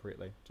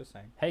inappropriately. Just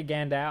saying. Hey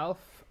Gandalf,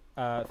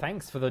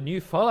 thanks for the new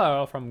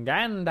follow from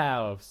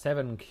Gandalf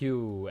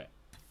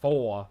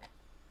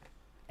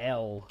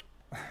 7Q4L.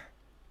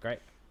 Great.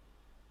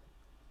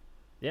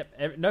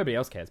 Yep, nobody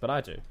else cares, but I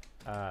do.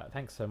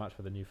 Thanks so much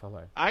for the new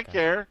follow. I Okay.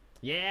 care.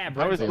 Yeah, I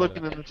Brent's was over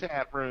looking there. in the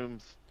chat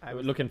rooms.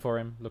 We're looking for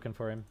him.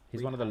 He's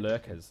We one of the had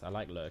lurkers. I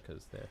like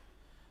lurkers. They're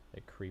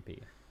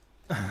creepy.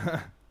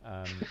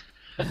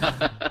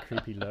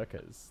 Creepy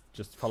lurkers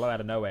just follow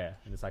out of nowhere,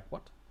 and it's like,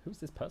 what? Who's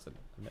this person?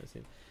 I've never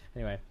seen.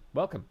 Anyway,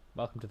 welcome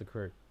to the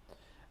crew.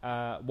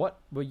 What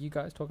were you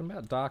guys talking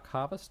about? Dark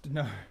Harvest,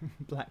 No,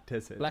 Black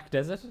Desert. Black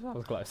Desert. I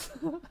was close.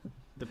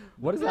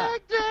 What is that?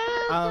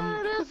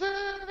 Black Desert is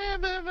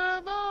an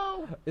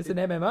MMO. It's an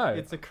MMO.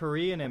 It's a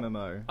Korean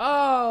MMO.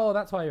 Oh,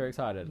 that's why you're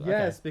excited.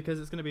 Yes, Okay. because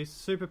it's going to be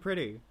super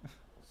pretty.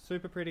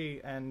 Super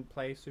pretty and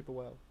play super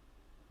well.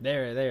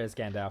 There's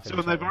Gandalf. in So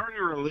the they've chat room.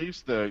 already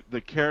released the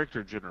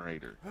character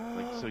generator.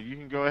 So you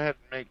can go ahead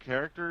and make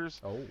characters.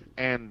 Oh,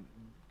 And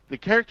the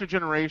character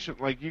generation,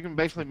 like, you can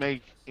basically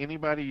make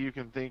anybody you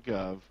can think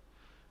of,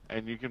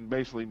 and you can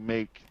basically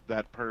make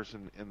that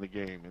person in the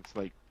game. It's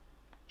like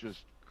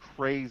just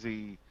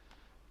crazy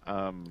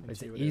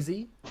is it Intuitive.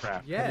 easy?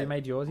 crap. Yeah. Have you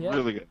made yours yet?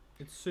 Really good.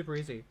 It's super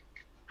easy.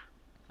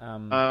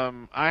 I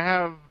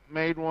have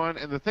made one,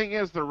 and the thing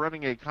is, they're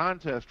running a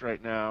contest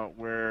right now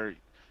where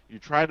you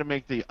try to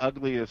make the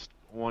ugliest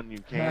one you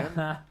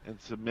can and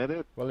submit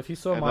it. Well, if you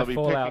saw And my they'll be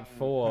Fallout picking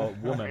 4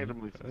 woman,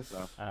 randomly some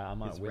stuff. I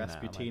might It's win that.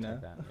 I might take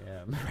Rasputina. that.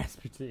 Yeah,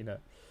 Rasputina.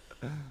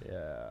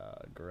 Yeah,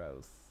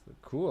 gross.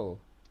 Cool.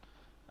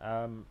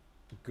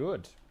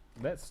 Good.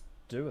 Let's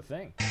do a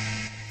thing.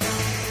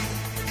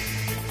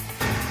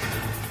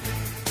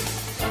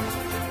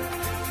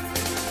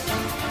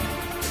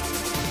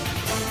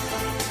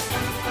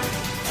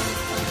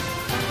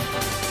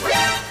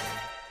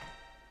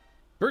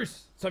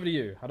 Bruce, it's over to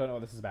you. I don't know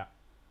what this is about.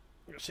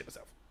 I'm gonna shit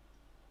myself.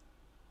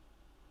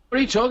 What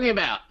are you talking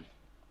about?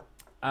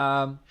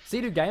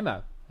 Sea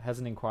Gamer has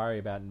an inquiry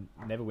about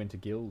Neverwinter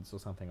guilds or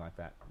something like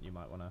that. You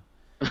might want to.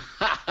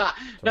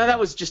 No, that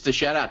was just a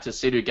shout out to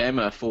Cedu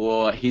Gamer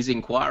for his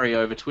inquiry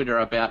over Twitter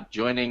about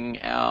joining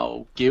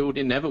our guild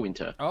in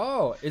Neverwinter.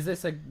 Oh, is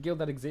this a guild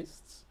that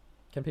exists?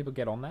 Can people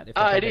get on that? If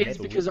It is,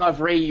 because I've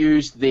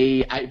reused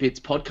the 8-Bits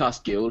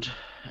podcast guild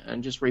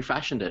and just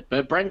refashioned it.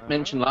 But Brent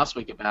mentioned last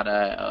week about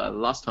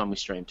last time we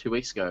streamed 2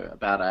 weeks ago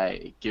about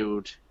a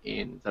guild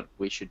that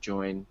we should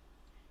join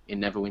in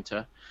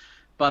Neverwinter.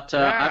 But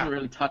I haven't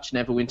really touched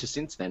Neverwinter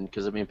since then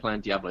because I've been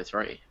playing Diablo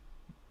 3.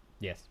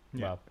 Yes.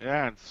 Yeah. Well,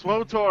 Yeah, and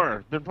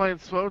SWOTOR. Been playing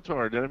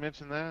SWOTOR. Did I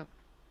mention that?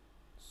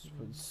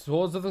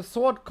 Swords of the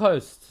Sword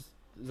Coast.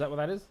 Is that what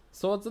that is?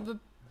 Swords of the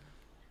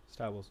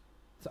Star Wars.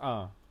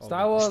 Star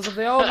Wars of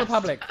the Old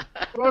Republic.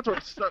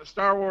 SWOTOR,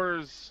 Star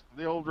Wars: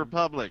 The Old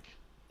Republic.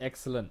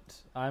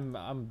 Excellent.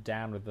 I'm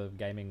down with the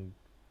gaming.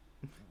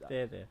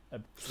 There.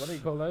 What do you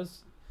call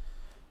those?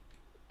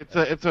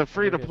 It's a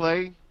free to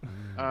play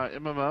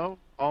MMO,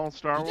 all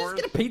Star Did you Wars.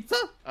 just get a pizza?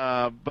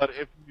 But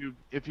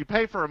if you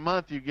pay for a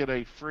month, you get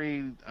a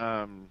free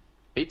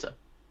Pizza.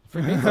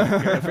 Free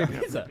pizza. Free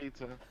pizza.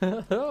 pizza.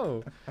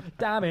 Oh,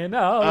 damn it,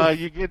 no.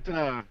 You get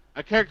a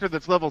character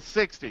that's level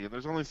 60, and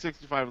there's only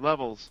 65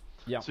 levels.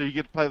 Yeah. So you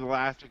get to play the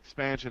last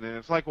expansion, and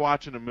it's like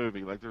watching a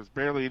movie. Like there's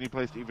barely any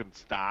place to even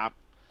stop.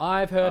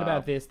 I've heard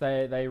about this.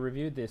 They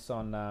reviewed this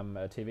on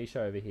a TV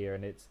show over here,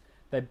 and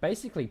they're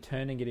basically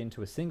turning it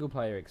into a single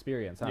player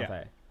experience, aren't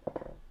they?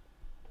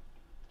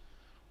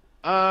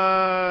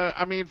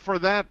 I mean, for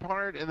that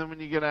part, and then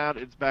when you get out,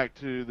 it's back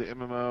to the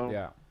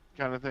MMO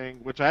kind of thing,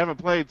 which I haven't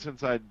played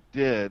since I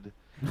did,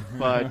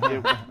 but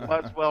it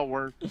was well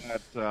worth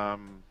that.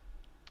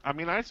 I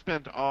mean, I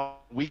spent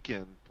all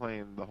weekend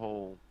playing the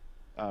whole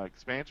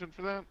expansion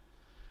for that,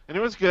 and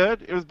it was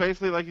good. It was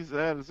basically, like you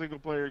said, a single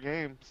player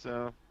game,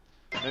 so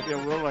maybe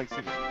I will like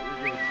single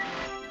player games.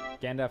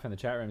 Gandalf in the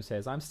chat room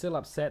says, I'm still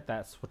upset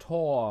that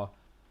SWTOR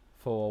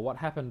for what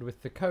happened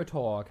with the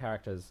KOTOR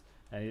characters.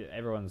 And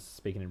everyone's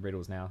speaking in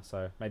riddles now,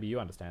 so maybe you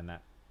understand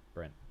that,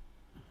 Brent.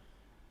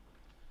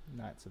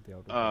 Knights of the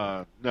Old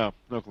Republic.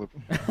 No clue.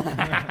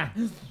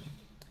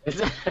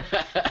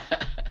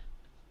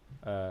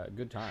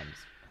 Good times.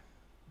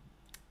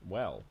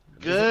 Well.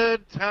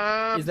 Good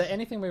times. Is there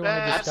anything we want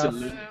to discuss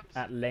Absolutely.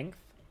 at length?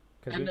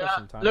 Because And, we've got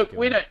some time. look, to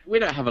we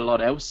don't have a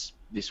lot else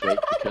this week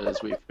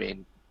because we've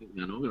been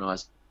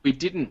unorganised. We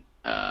didn't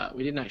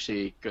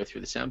actually go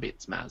through the sound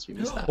bits, Maz. We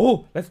missed that.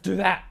 Oh, let's do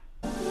that.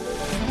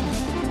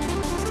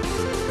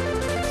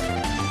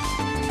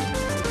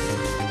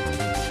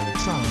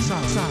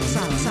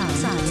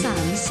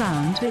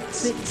 Sound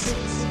bits.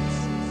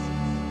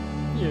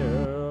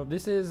 Yeah,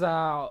 this is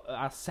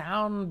our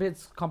sound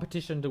bits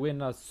competition to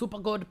win super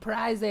good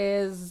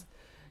prizes,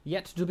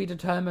 yet to be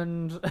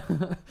determined.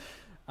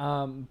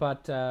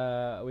 But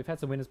we've had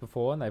some winners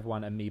before, and they've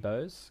won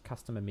amiibos,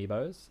 custom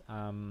amiibos.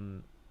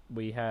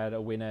 We had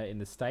a winner in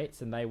the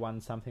States, and they won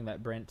something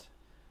that Brent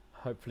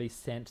hopefully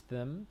sent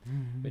them,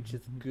 which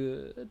is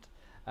good.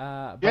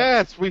 But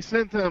Yes, we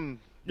sent them.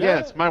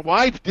 Yes, my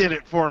wife did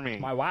it for me.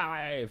 my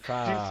wife.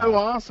 She's so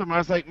awesome. I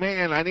was like,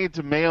 man, I need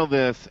to mail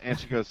this. And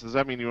she goes, does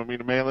that mean you want me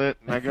to mail it?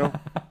 And I go,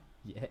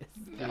 Yes.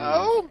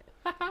 no.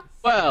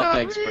 Well, Not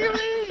thanks,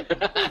 really.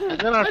 Brent.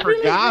 And then I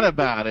forgot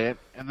about it.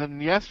 And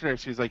then yesterday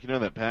she's like, you know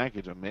that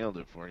package? I mailed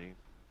it for you.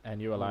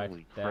 And you were like,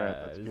 Holy crap,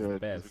 that's this is good. 'cause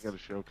best. We got a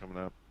show coming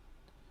up.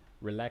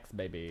 Relax,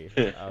 baby.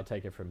 I'll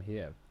take it from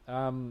here.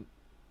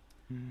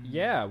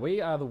 Yeah, we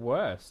are the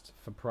worst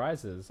for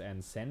prizes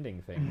and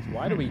sending things.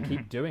 Why do we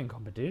keep doing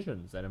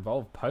competitions that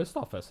involve post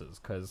offices?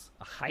 Because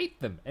I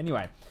hate them.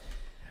 Anyway,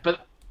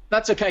 But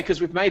that's okay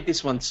because we've made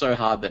this one so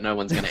hard that no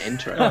one's going to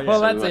enter it. Well,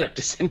 so that's we won't it. have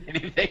to send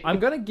anything. I'm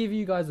going to give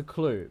you guys a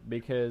clue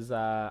because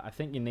I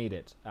think you need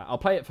it. I'll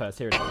play it first.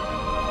 Here it is.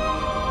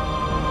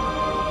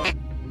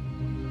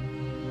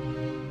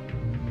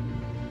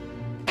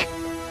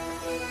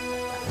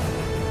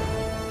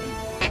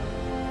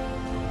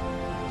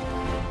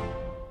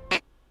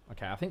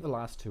 Okay, I think the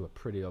last two are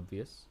pretty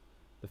obvious.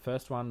 The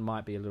first one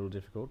might be a little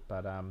difficult,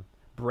 but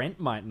Brent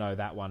might know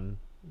that one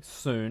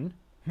soon.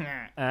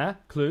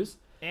 Clues.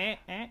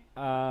 It's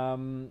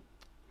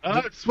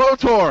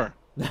SWOTOR!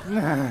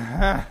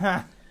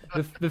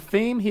 The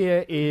theme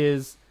here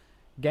is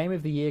Game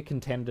of the Year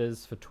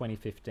contenders for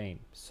 2015.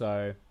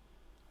 So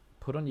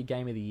put on your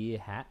Game of the Year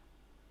hat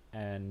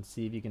and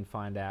see if you can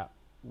find out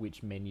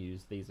which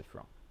menus these are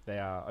from. They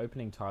are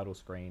opening title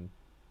screen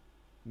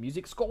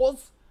music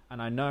scores,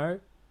 and I know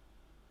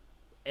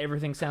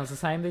everything sounds the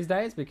same these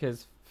days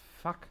because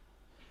fuck.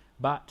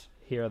 But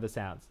here are the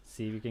sounds.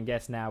 See if you can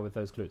guess now with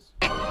those clues.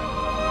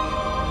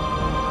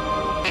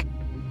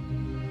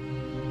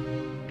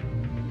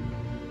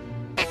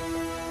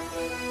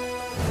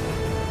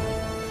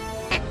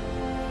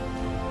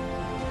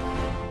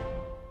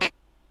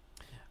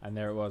 And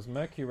there it was.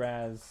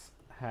 Mercuraz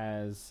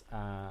has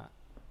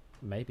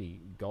maybe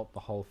got the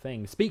whole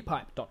thing.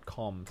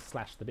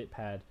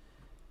 Speakpipe.com/thebitpad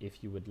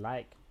if you would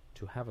like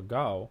to have a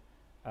go.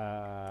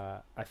 I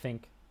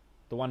think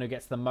the one who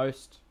gets the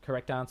most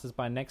correct answers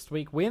by next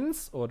week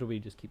wins, or do we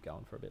just keep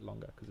going for a bit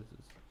longer? Because this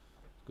is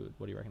good.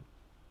 What do you reckon?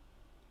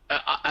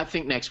 I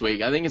think next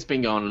week. I think it's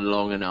been going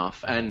long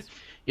enough. And,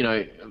 you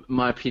know,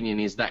 my opinion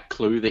is that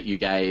clue that you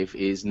gave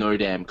is no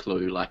damn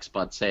clue. Like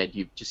Spud said,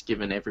 you've just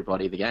given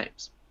everybody the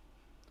games.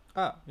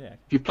 Oh, yeah. If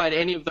you've played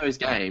any of those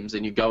games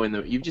and you go in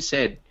the... You've just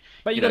said...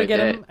 But you've got to get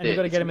them, and you've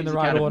got to get them in the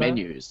right order.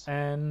 Menus.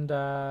 And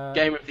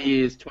Game of the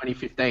Year is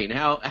 2015.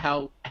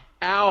 How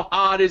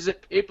hard is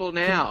it, people,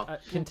 now?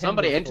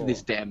 Somebody enter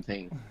this damn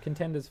thing.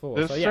 Contenders 4.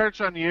 Just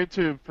search on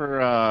YouTube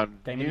for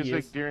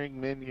music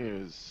during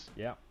menus.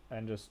 Yeah,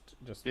 and just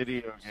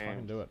video fucking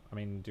games. do it. I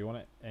mean, do you want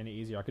it any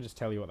easier? I could just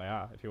tell you what they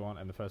are if you want,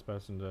 and the first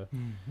person to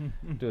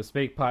do a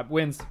speak pipe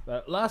wins.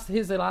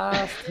 Here's the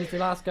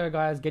last go,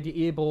 guys. Get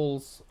your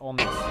earballs on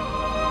this.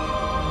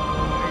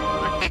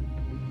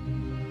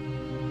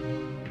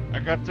 I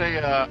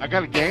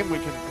got a game we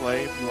can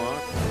play if you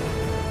want.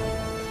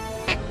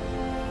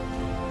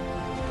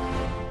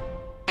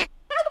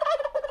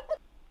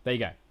 There you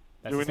go.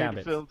 That's Do we the need sound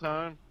to bit. fill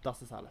time?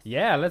 Das ist alles.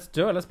 Yeah, let's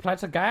do it. Let's play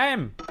the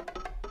game.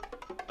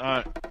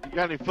 You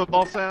got any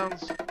football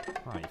sounds?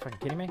 Oh, you fucking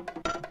kidding me?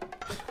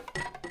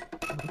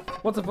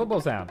 What's a football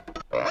sound?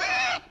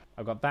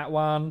 I've got that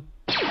one.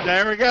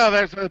 There we go.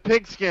 There's a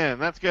pigskin.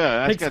 That's good.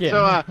 That's Pigskin.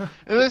 good.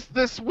 So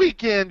this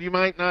weekend, you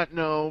might not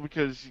know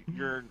because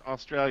you're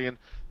Australian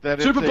that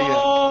it's Super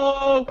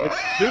Bowl! It's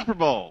Super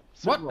Bowl.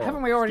 What? Super Bowl.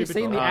 Haven't we already Stupid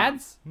seen the Bowl.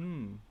 ads?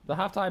 Hmm. The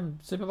halftime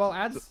Super Bowl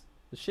ads?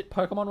 The shit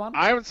Pokemon one?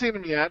 I haven't seen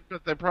them yet,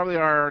 but they probably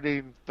are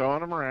already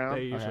throwing them around.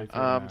 They usually Okay.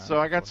 throw them So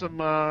I got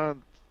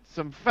beforehand.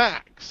 some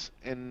facts,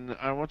 and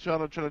I want y'all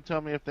to try to tell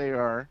me if they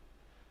are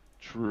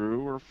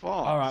true or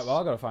false. All right, well,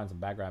 I've got to find some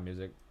background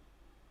music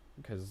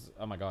because,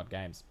 oh my god,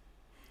 games.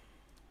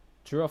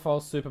 True or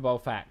false Super Bowl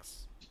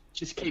facts?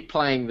 Just keep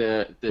playing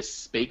the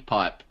speak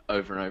pipe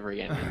over and over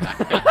again. In the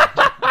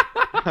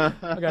background.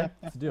 Okay,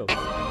 it's a deal.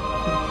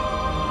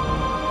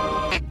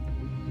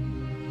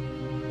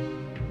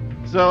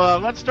 So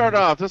let's start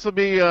off. This will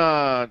be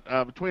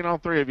between all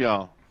three of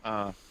y'all.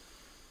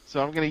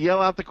 So I'm going to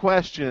yell out the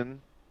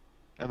question,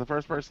 and the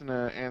first person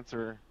to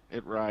answer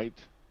it right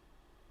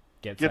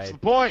Gets gets the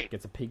point.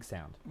 Gets a pig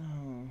sound.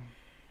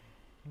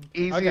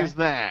 Easy Okay. as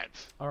that.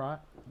 All right,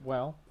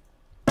 well.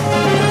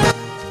 I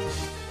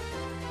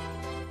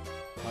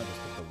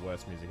just picked the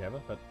worst music ever,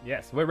 but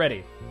yes, we're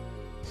ready.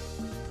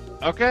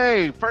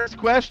 Okay, first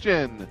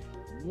question.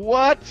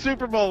 What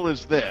Super Bowl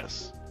is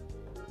this?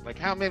 Like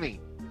how many?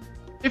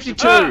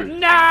 52!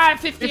 Nah,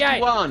 58!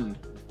 51!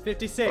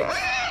 56.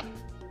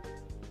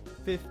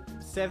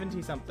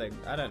 70 something.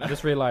 I don't know. I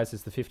just realised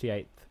it's the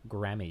 58th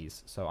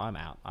Grammys, so I'm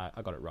out. I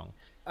got it wrong.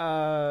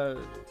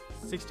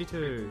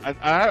 62. I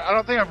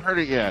don't think I've heard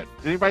it yet.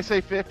 Did anybody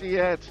say 50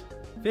 yet?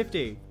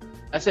 50.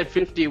 I said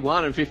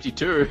 51 and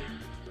 52.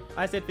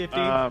 I said 50.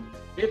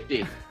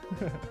 50.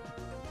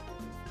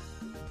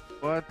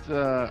 What?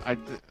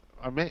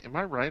 Am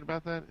I right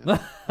about that?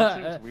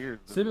 That seems weird.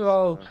 Super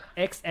Bowl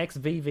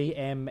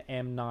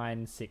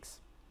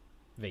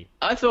XXVVM-M96V.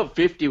 I thought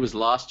 50 was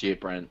last year,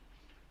 Brent.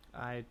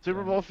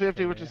 Super Bowl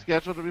 50, which is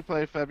scheduled to be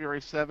played February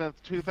 7th,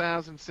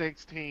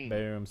 2016.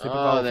 Boom. Super Oh,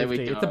 Bowl there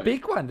 50. we go. It's a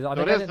big one. I So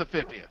think it I is the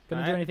didn't- 50th.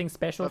 Gonna do anything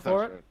special Thought for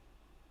that's it? right.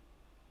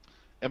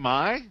 Am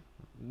I?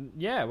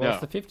 Yeah, well, No.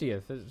 it's the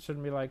 50th. It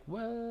shouldn't be like,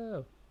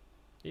 whoa.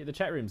 Yeah, the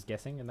chat room's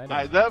guessing, and they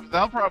I don't.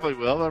 they'll probably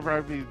will. There'll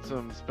probably be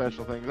some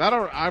special things.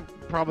 I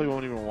probably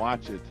won't even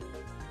watch it.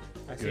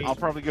 I see. I'll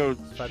probably go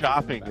Special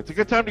shopping. things. It's a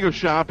good time to go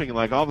shopping.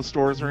 Like all the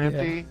stores are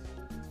empty.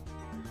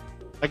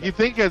 Like you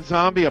think a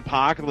zombie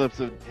apocalypse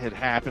had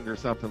happened or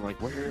something. Like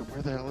where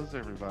the hell is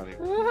everybody?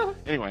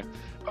 Anyway,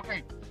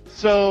 okay.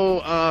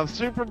 So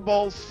Super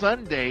Bowl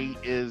Sunday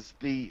is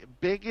the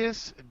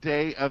biggest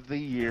day of the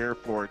year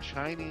for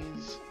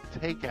Chinese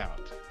takeout.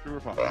 True or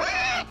false?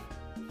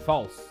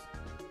 False.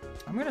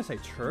 I'm going to say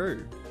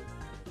true.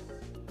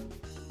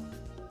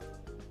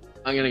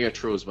 I'm going to go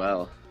true as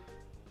well.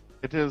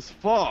 It is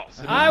false.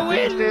 It is I the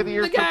biggest win day of the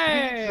year the for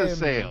game! pizza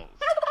sales.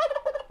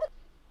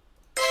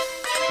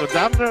 So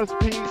Domino's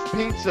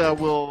Pizza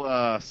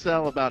will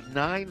sell about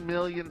 9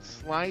 million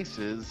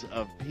slices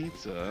of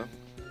pizza,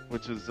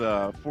 which is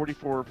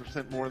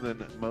 44% more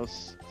than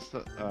most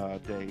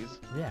days.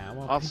 Yeah,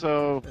 well,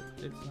 Also,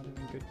 It's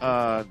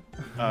not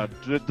even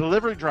good.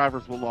 delivery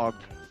drivers will log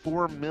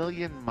 4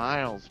 million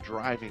miles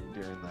driving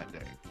during that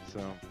day.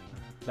 So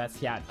that's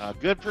yeah.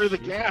 good for the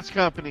gas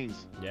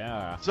companies.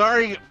 Yeah.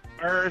 Sorry,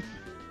 Earth.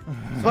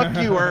 Fuck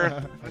you, Earth.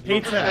 That's what we're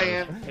Pizza.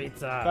 saying.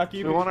 Pizza. Fuck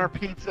you. We want our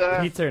pizza,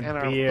 Pizza and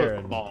our beer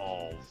and-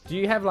 footballs. Do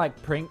you have like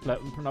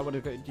not what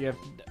do you have?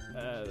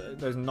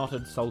 Those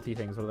knotted salty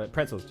things. What are they?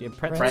 Pretzels. Do you have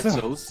pretzels?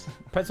 Pretzels.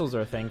 Pretzels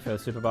are a thing for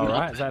Super Bowl,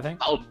 right? Is that a thing?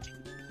 Oh,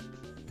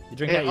 You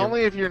drink Yeah, out your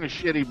only if you're in a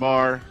shitty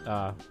bar.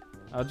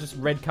 just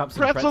red cups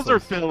of Pretzels are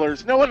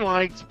fillers. No one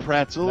likes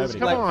pretzels. Nobody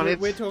Come likes on, we're,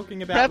 it's we're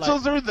talking about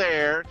pretzels are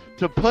there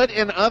to put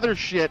in other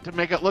shit to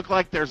make it look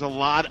like there's a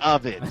lot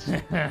of it.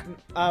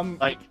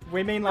 Like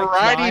we mean like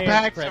variety giant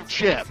packs pretzels. of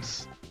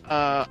chips,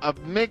 a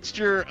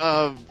mixture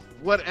of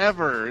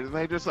whatever, and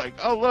they just like,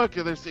 oh look,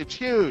 it's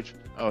huge.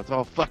 Oh, it's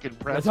all fucking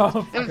pretzels.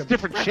 all And fucking it's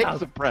different pretzels.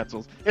 shapes of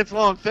pretzels. It's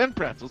long, thin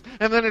pretzels,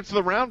 and then it's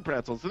the round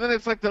pretzels, and then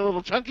it's like the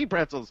little chunky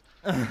pretzels.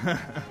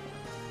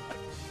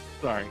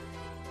 Sorry,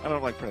 I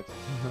don't like pretzels.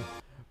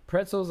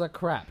 Pretzels are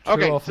crap. True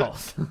Okay, or so-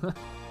 false?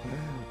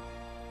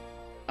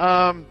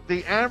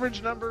 The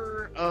average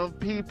number of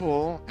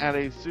people at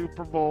a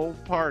Super Bowl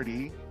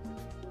party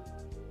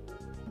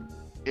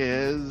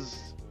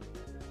is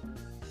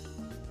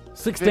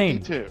 16.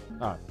 52.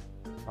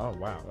 Oh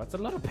wow, that's a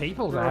lot of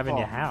people to True or have in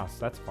your false? house.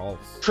 That's false.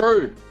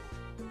 true.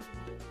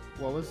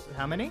 What was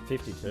how many?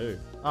 52.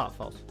 Oh,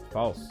 false.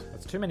 False.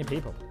 That's too many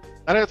people.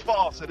 That is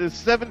false. It is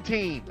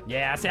 17.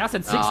 Yeah, see, I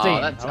said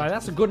 16. that's-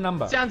 That's a good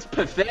number. Sounds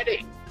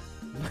pathetic.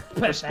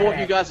 For a sport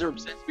you guys are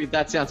obsessed with,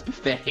 that sounds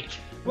pathetic.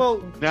 Well,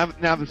 Now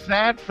the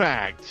sad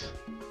fact,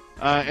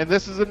 and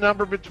this is a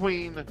number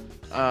between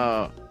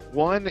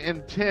 1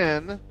 and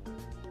 10,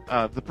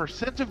 the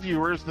percent of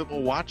viewers that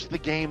will watch the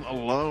game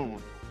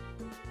alone.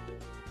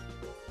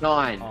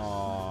 9.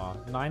 Oh,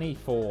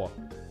 94%.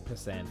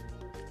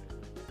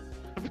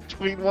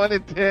 Between 1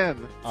 and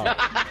 10.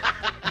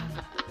 Oh.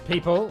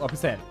 People or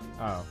percent?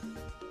 Oh.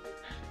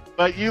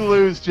 But you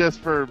lose just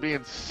for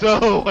being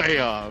so way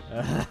off.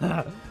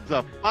 It's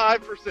a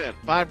 5%.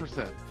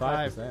 5%.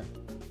 5%.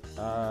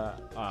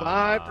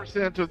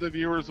 5% of the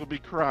viewers will be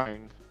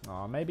crying.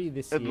 Oh, maybe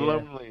this And year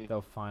lonely.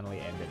 they'll finally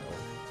end it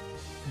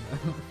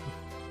all.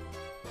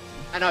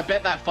 And I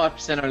bet that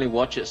 5% only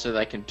watch it so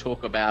they can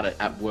talk about it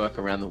at work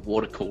around the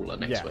water cooler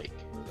next Yeah. week.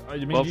 Oh,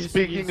 you mean Well, you just-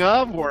 speaking you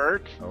of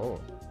work, Oh.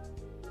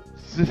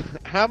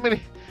 how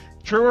many,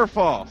 true or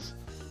false,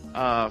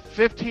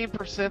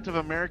 15% of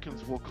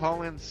Americans will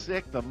call in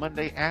sick the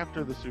Monday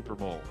after the Super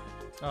Bowl.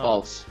 oh,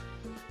 False.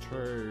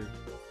 True.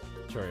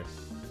 True.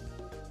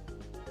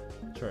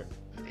 True.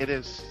 It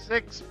is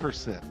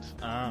 6%.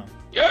 Oh.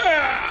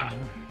 Yeah!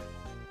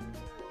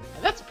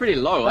 That's pretty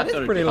low. I That thought is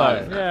it'd pretty be low.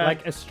 higher. Yeah.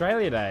 Like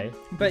Australia Day,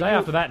 the But day you-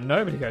 after that,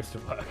 nobody goes to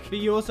work. But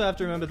you also have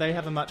to remember they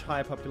have a much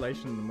higher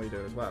population than we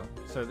do as well.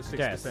 So the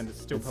 6% is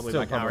still It's probably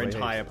still like our probably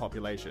entire heaps.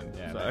 population.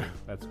 Yeah, so. maybe.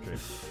 That's true.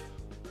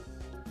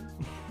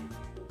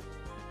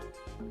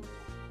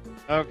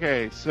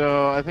 Okay,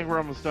 so I think we're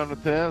almost done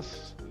with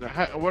this.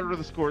 What are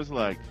the scores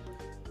like?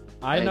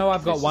 I Hey, know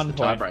I've got this is 1 the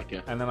point,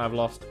 tiebreaker. and then I've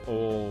lost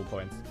all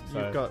points.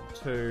 So You've got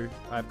 2,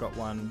 I've got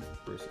 1,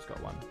 Bruce has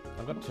got 1.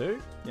 I've got 2.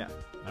 Yeah,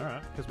 All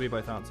right, because we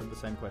both answered the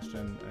same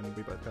question and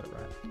we both got it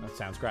right. that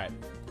sounds great.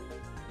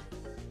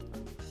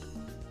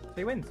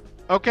 He wins.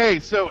 Okay,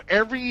 so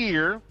every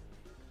year,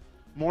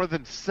 more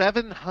than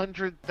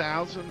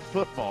 700,000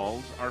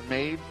 footballs are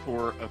made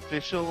for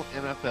official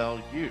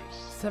NFL use.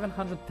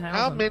 700,000.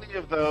 How many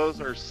of those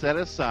are set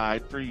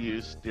aside for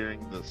use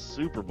during the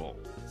Super Bowl?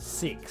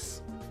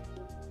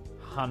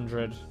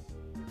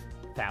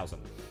 600,000.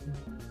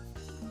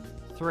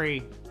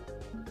 3.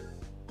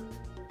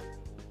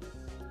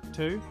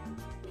 2.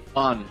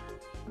 1.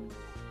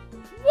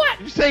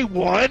 Did you say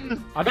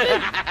 1? I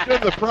did.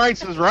 Good, the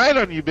price is right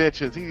on you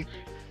bitches.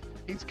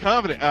 He's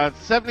confident.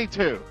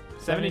 72.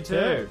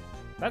 72.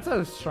 That's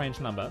a strange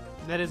number.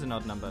 That is an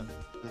odd number.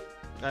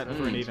 For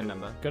an even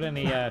number. Got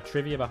any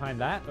trivia behind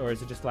that, or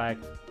is it just like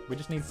we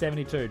just need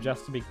 72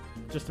 just to be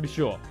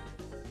sure?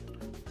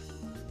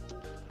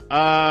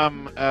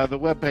 The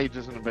webpage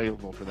isn't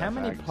available for that. How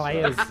many fact, so-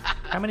 players?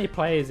 How many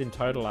players in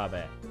total are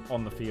there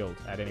on the field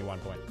at any one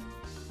point?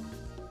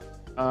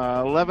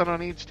 11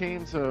 on each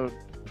team, so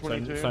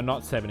 22. So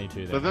not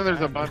 72 then. But then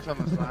there's a bunch on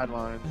the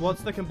sidelines.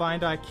 What's the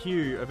combined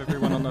IQ of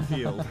everyone on the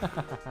field?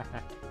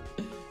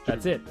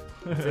 That's it.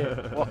 That's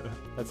it. Well,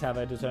 That's how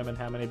they determine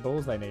how many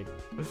balls they need.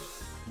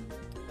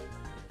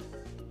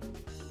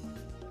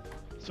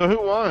 so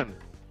who won?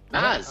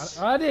 Naz.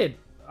 I did.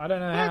 I don't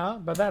know how,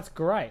 but that's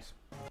great.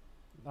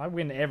 I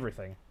win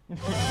everything.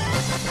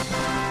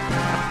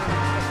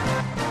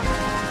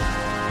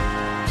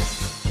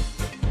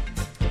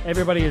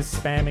 Everybody is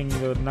spamming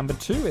the number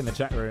 2 in the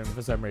chat room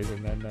for some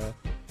reason, and I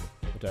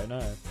don't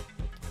know.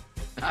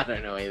 I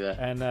don't know either.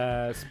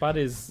 And Spud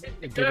is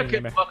giving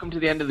him a Welcome to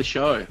the end of the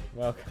show.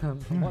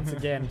 welcome once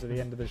again to the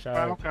end of the show.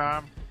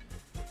 Welcome.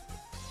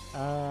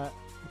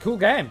 Cool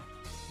game.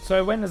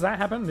 So when does that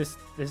happen?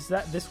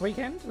 This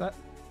weekend? That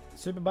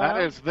Super Bowl? That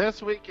is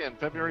this weekend,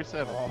 February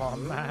 7th. Oh,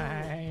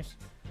 mate.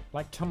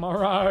 Like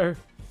tomorrow.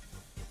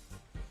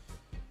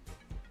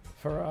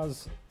 For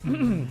us.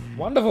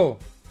 Wonderful.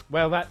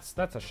 Well, that's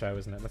a show,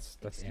 isn't it? Let's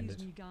end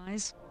Excuse it. me,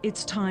 guys.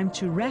 It's time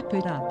to wrap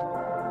it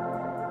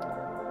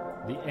up.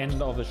 the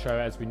end of the show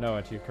as we know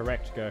it. You're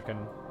correct, Gherkin.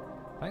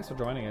 Thanks for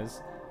joining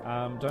us.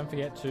 Don't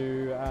forget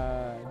to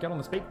get on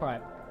the speak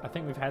pipe. I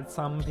think we've had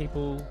some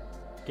people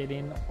get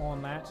in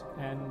on that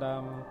and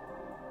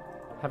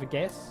have a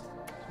guess.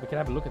 We can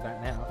have a look at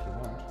that now if you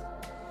want.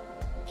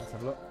 Let's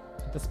have a look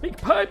at the speak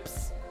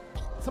pipes.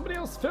 Somebody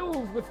else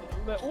filled with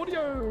the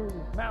audio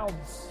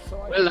mouths. So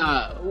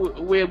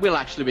we'll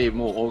actually be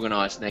more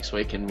organised next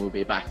week and we'll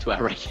be back to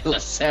our regular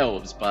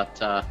selves. But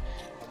don't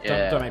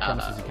make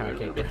promises you can't we're a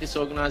little keep. bit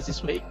disorganised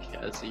this week,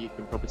 as you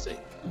can probably see.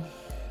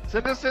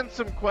 Send us in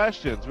some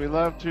questions. We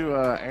love to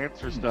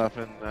answer stuff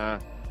and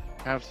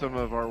have some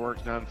of our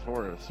work done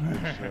for us. Which,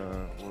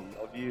 we'll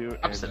love you.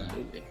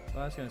 Absolutely.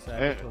 Well, I was going to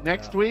say.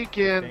 Next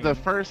weekend, the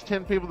first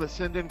 10 people that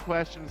send in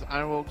questions,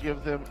 I will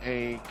give them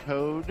a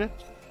code.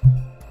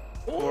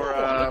 Look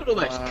at all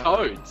those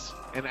codes.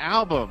 An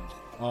album.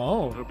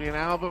 Oh. It'll be an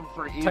album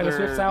for either Taylor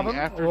Swift's album,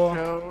 the After or...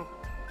 Show,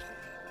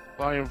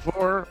 Volume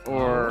 4,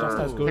 or Just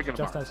as good. Pick in a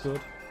Just Box. as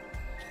good.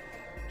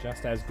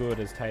 Just as good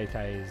as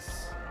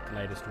Tay-Tay's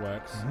latest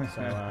works.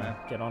 So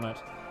get on it.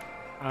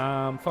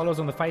 Follow us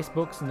on the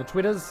Facebooks and the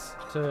Twitters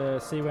to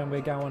see when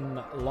we're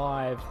going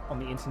live on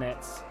the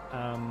internets.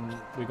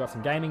 We've got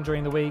some gaming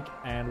during the week,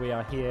 and we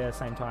are here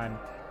same time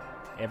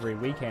every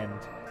weekend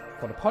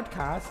for the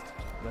podcast.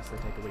 Unless they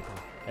take a week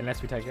off.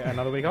 Unless we take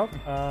another week off.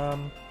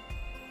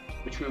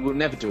 Which we will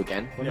never do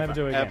again. We'll never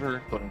do it again. Ever.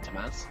 According to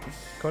Maz.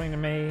 According to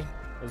me,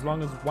 as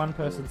long as one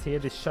person's here,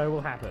 this show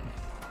will happen.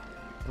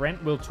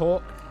 Brent will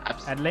talk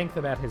at length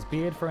about his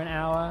beard for an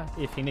hour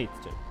if he needs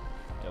to.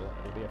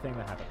 It'll be a thing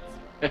that happens.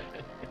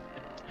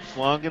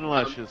 Long and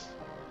luscious.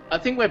 I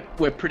think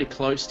we're pretty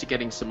close to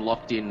getting some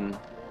locked in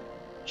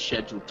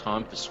scheduled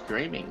time for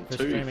streaming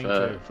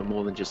for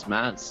more than just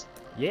Maz.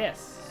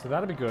 Yes, so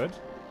that'll be good.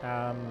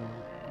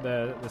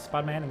 The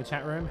Spudman in the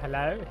chat room,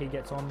 hello. He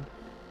gets on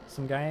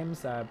some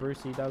games.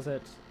 Brucey does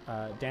it.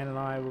 Dan and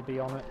I will be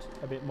on it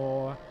a bit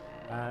more.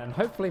 And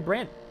hopefully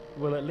Brent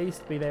will at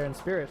least be there in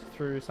spirit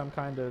through some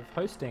kind of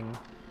hosting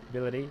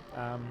ability.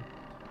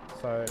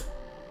 So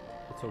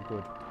it's all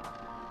good.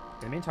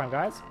 In the meantime,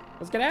 guys,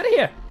 let's get out of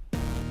here.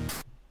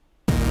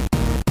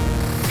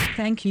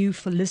 Thank you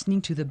for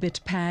listening to the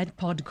BitPad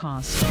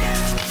podcast.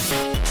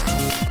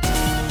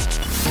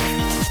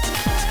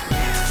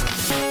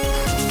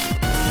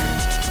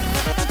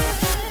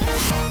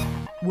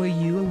 Were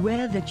you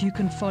aware that you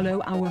can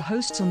follow our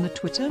hosts on the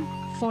Twitter?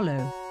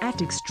 Follow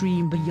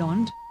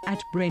 @ExtremeBeyond,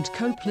 @Brent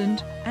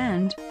Copeland,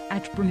 and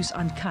 @Bruce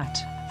Uncut.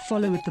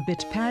 Follow at the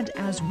BitPad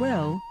as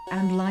well,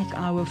 and like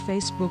our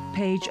Facebook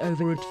page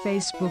over at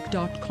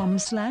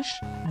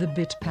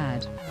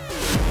facebook.com/thebitpad.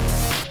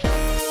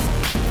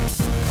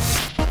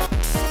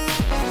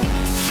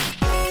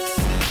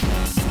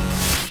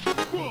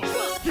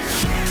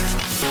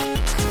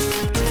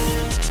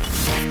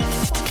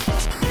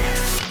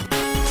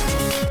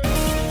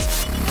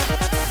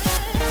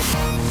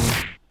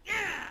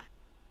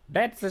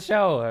 That's the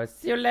show.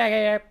 See you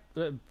later.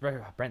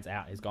 Brent's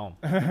out. He's gone.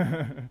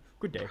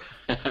 Good day.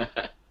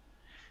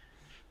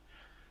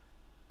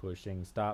 Pushing stop.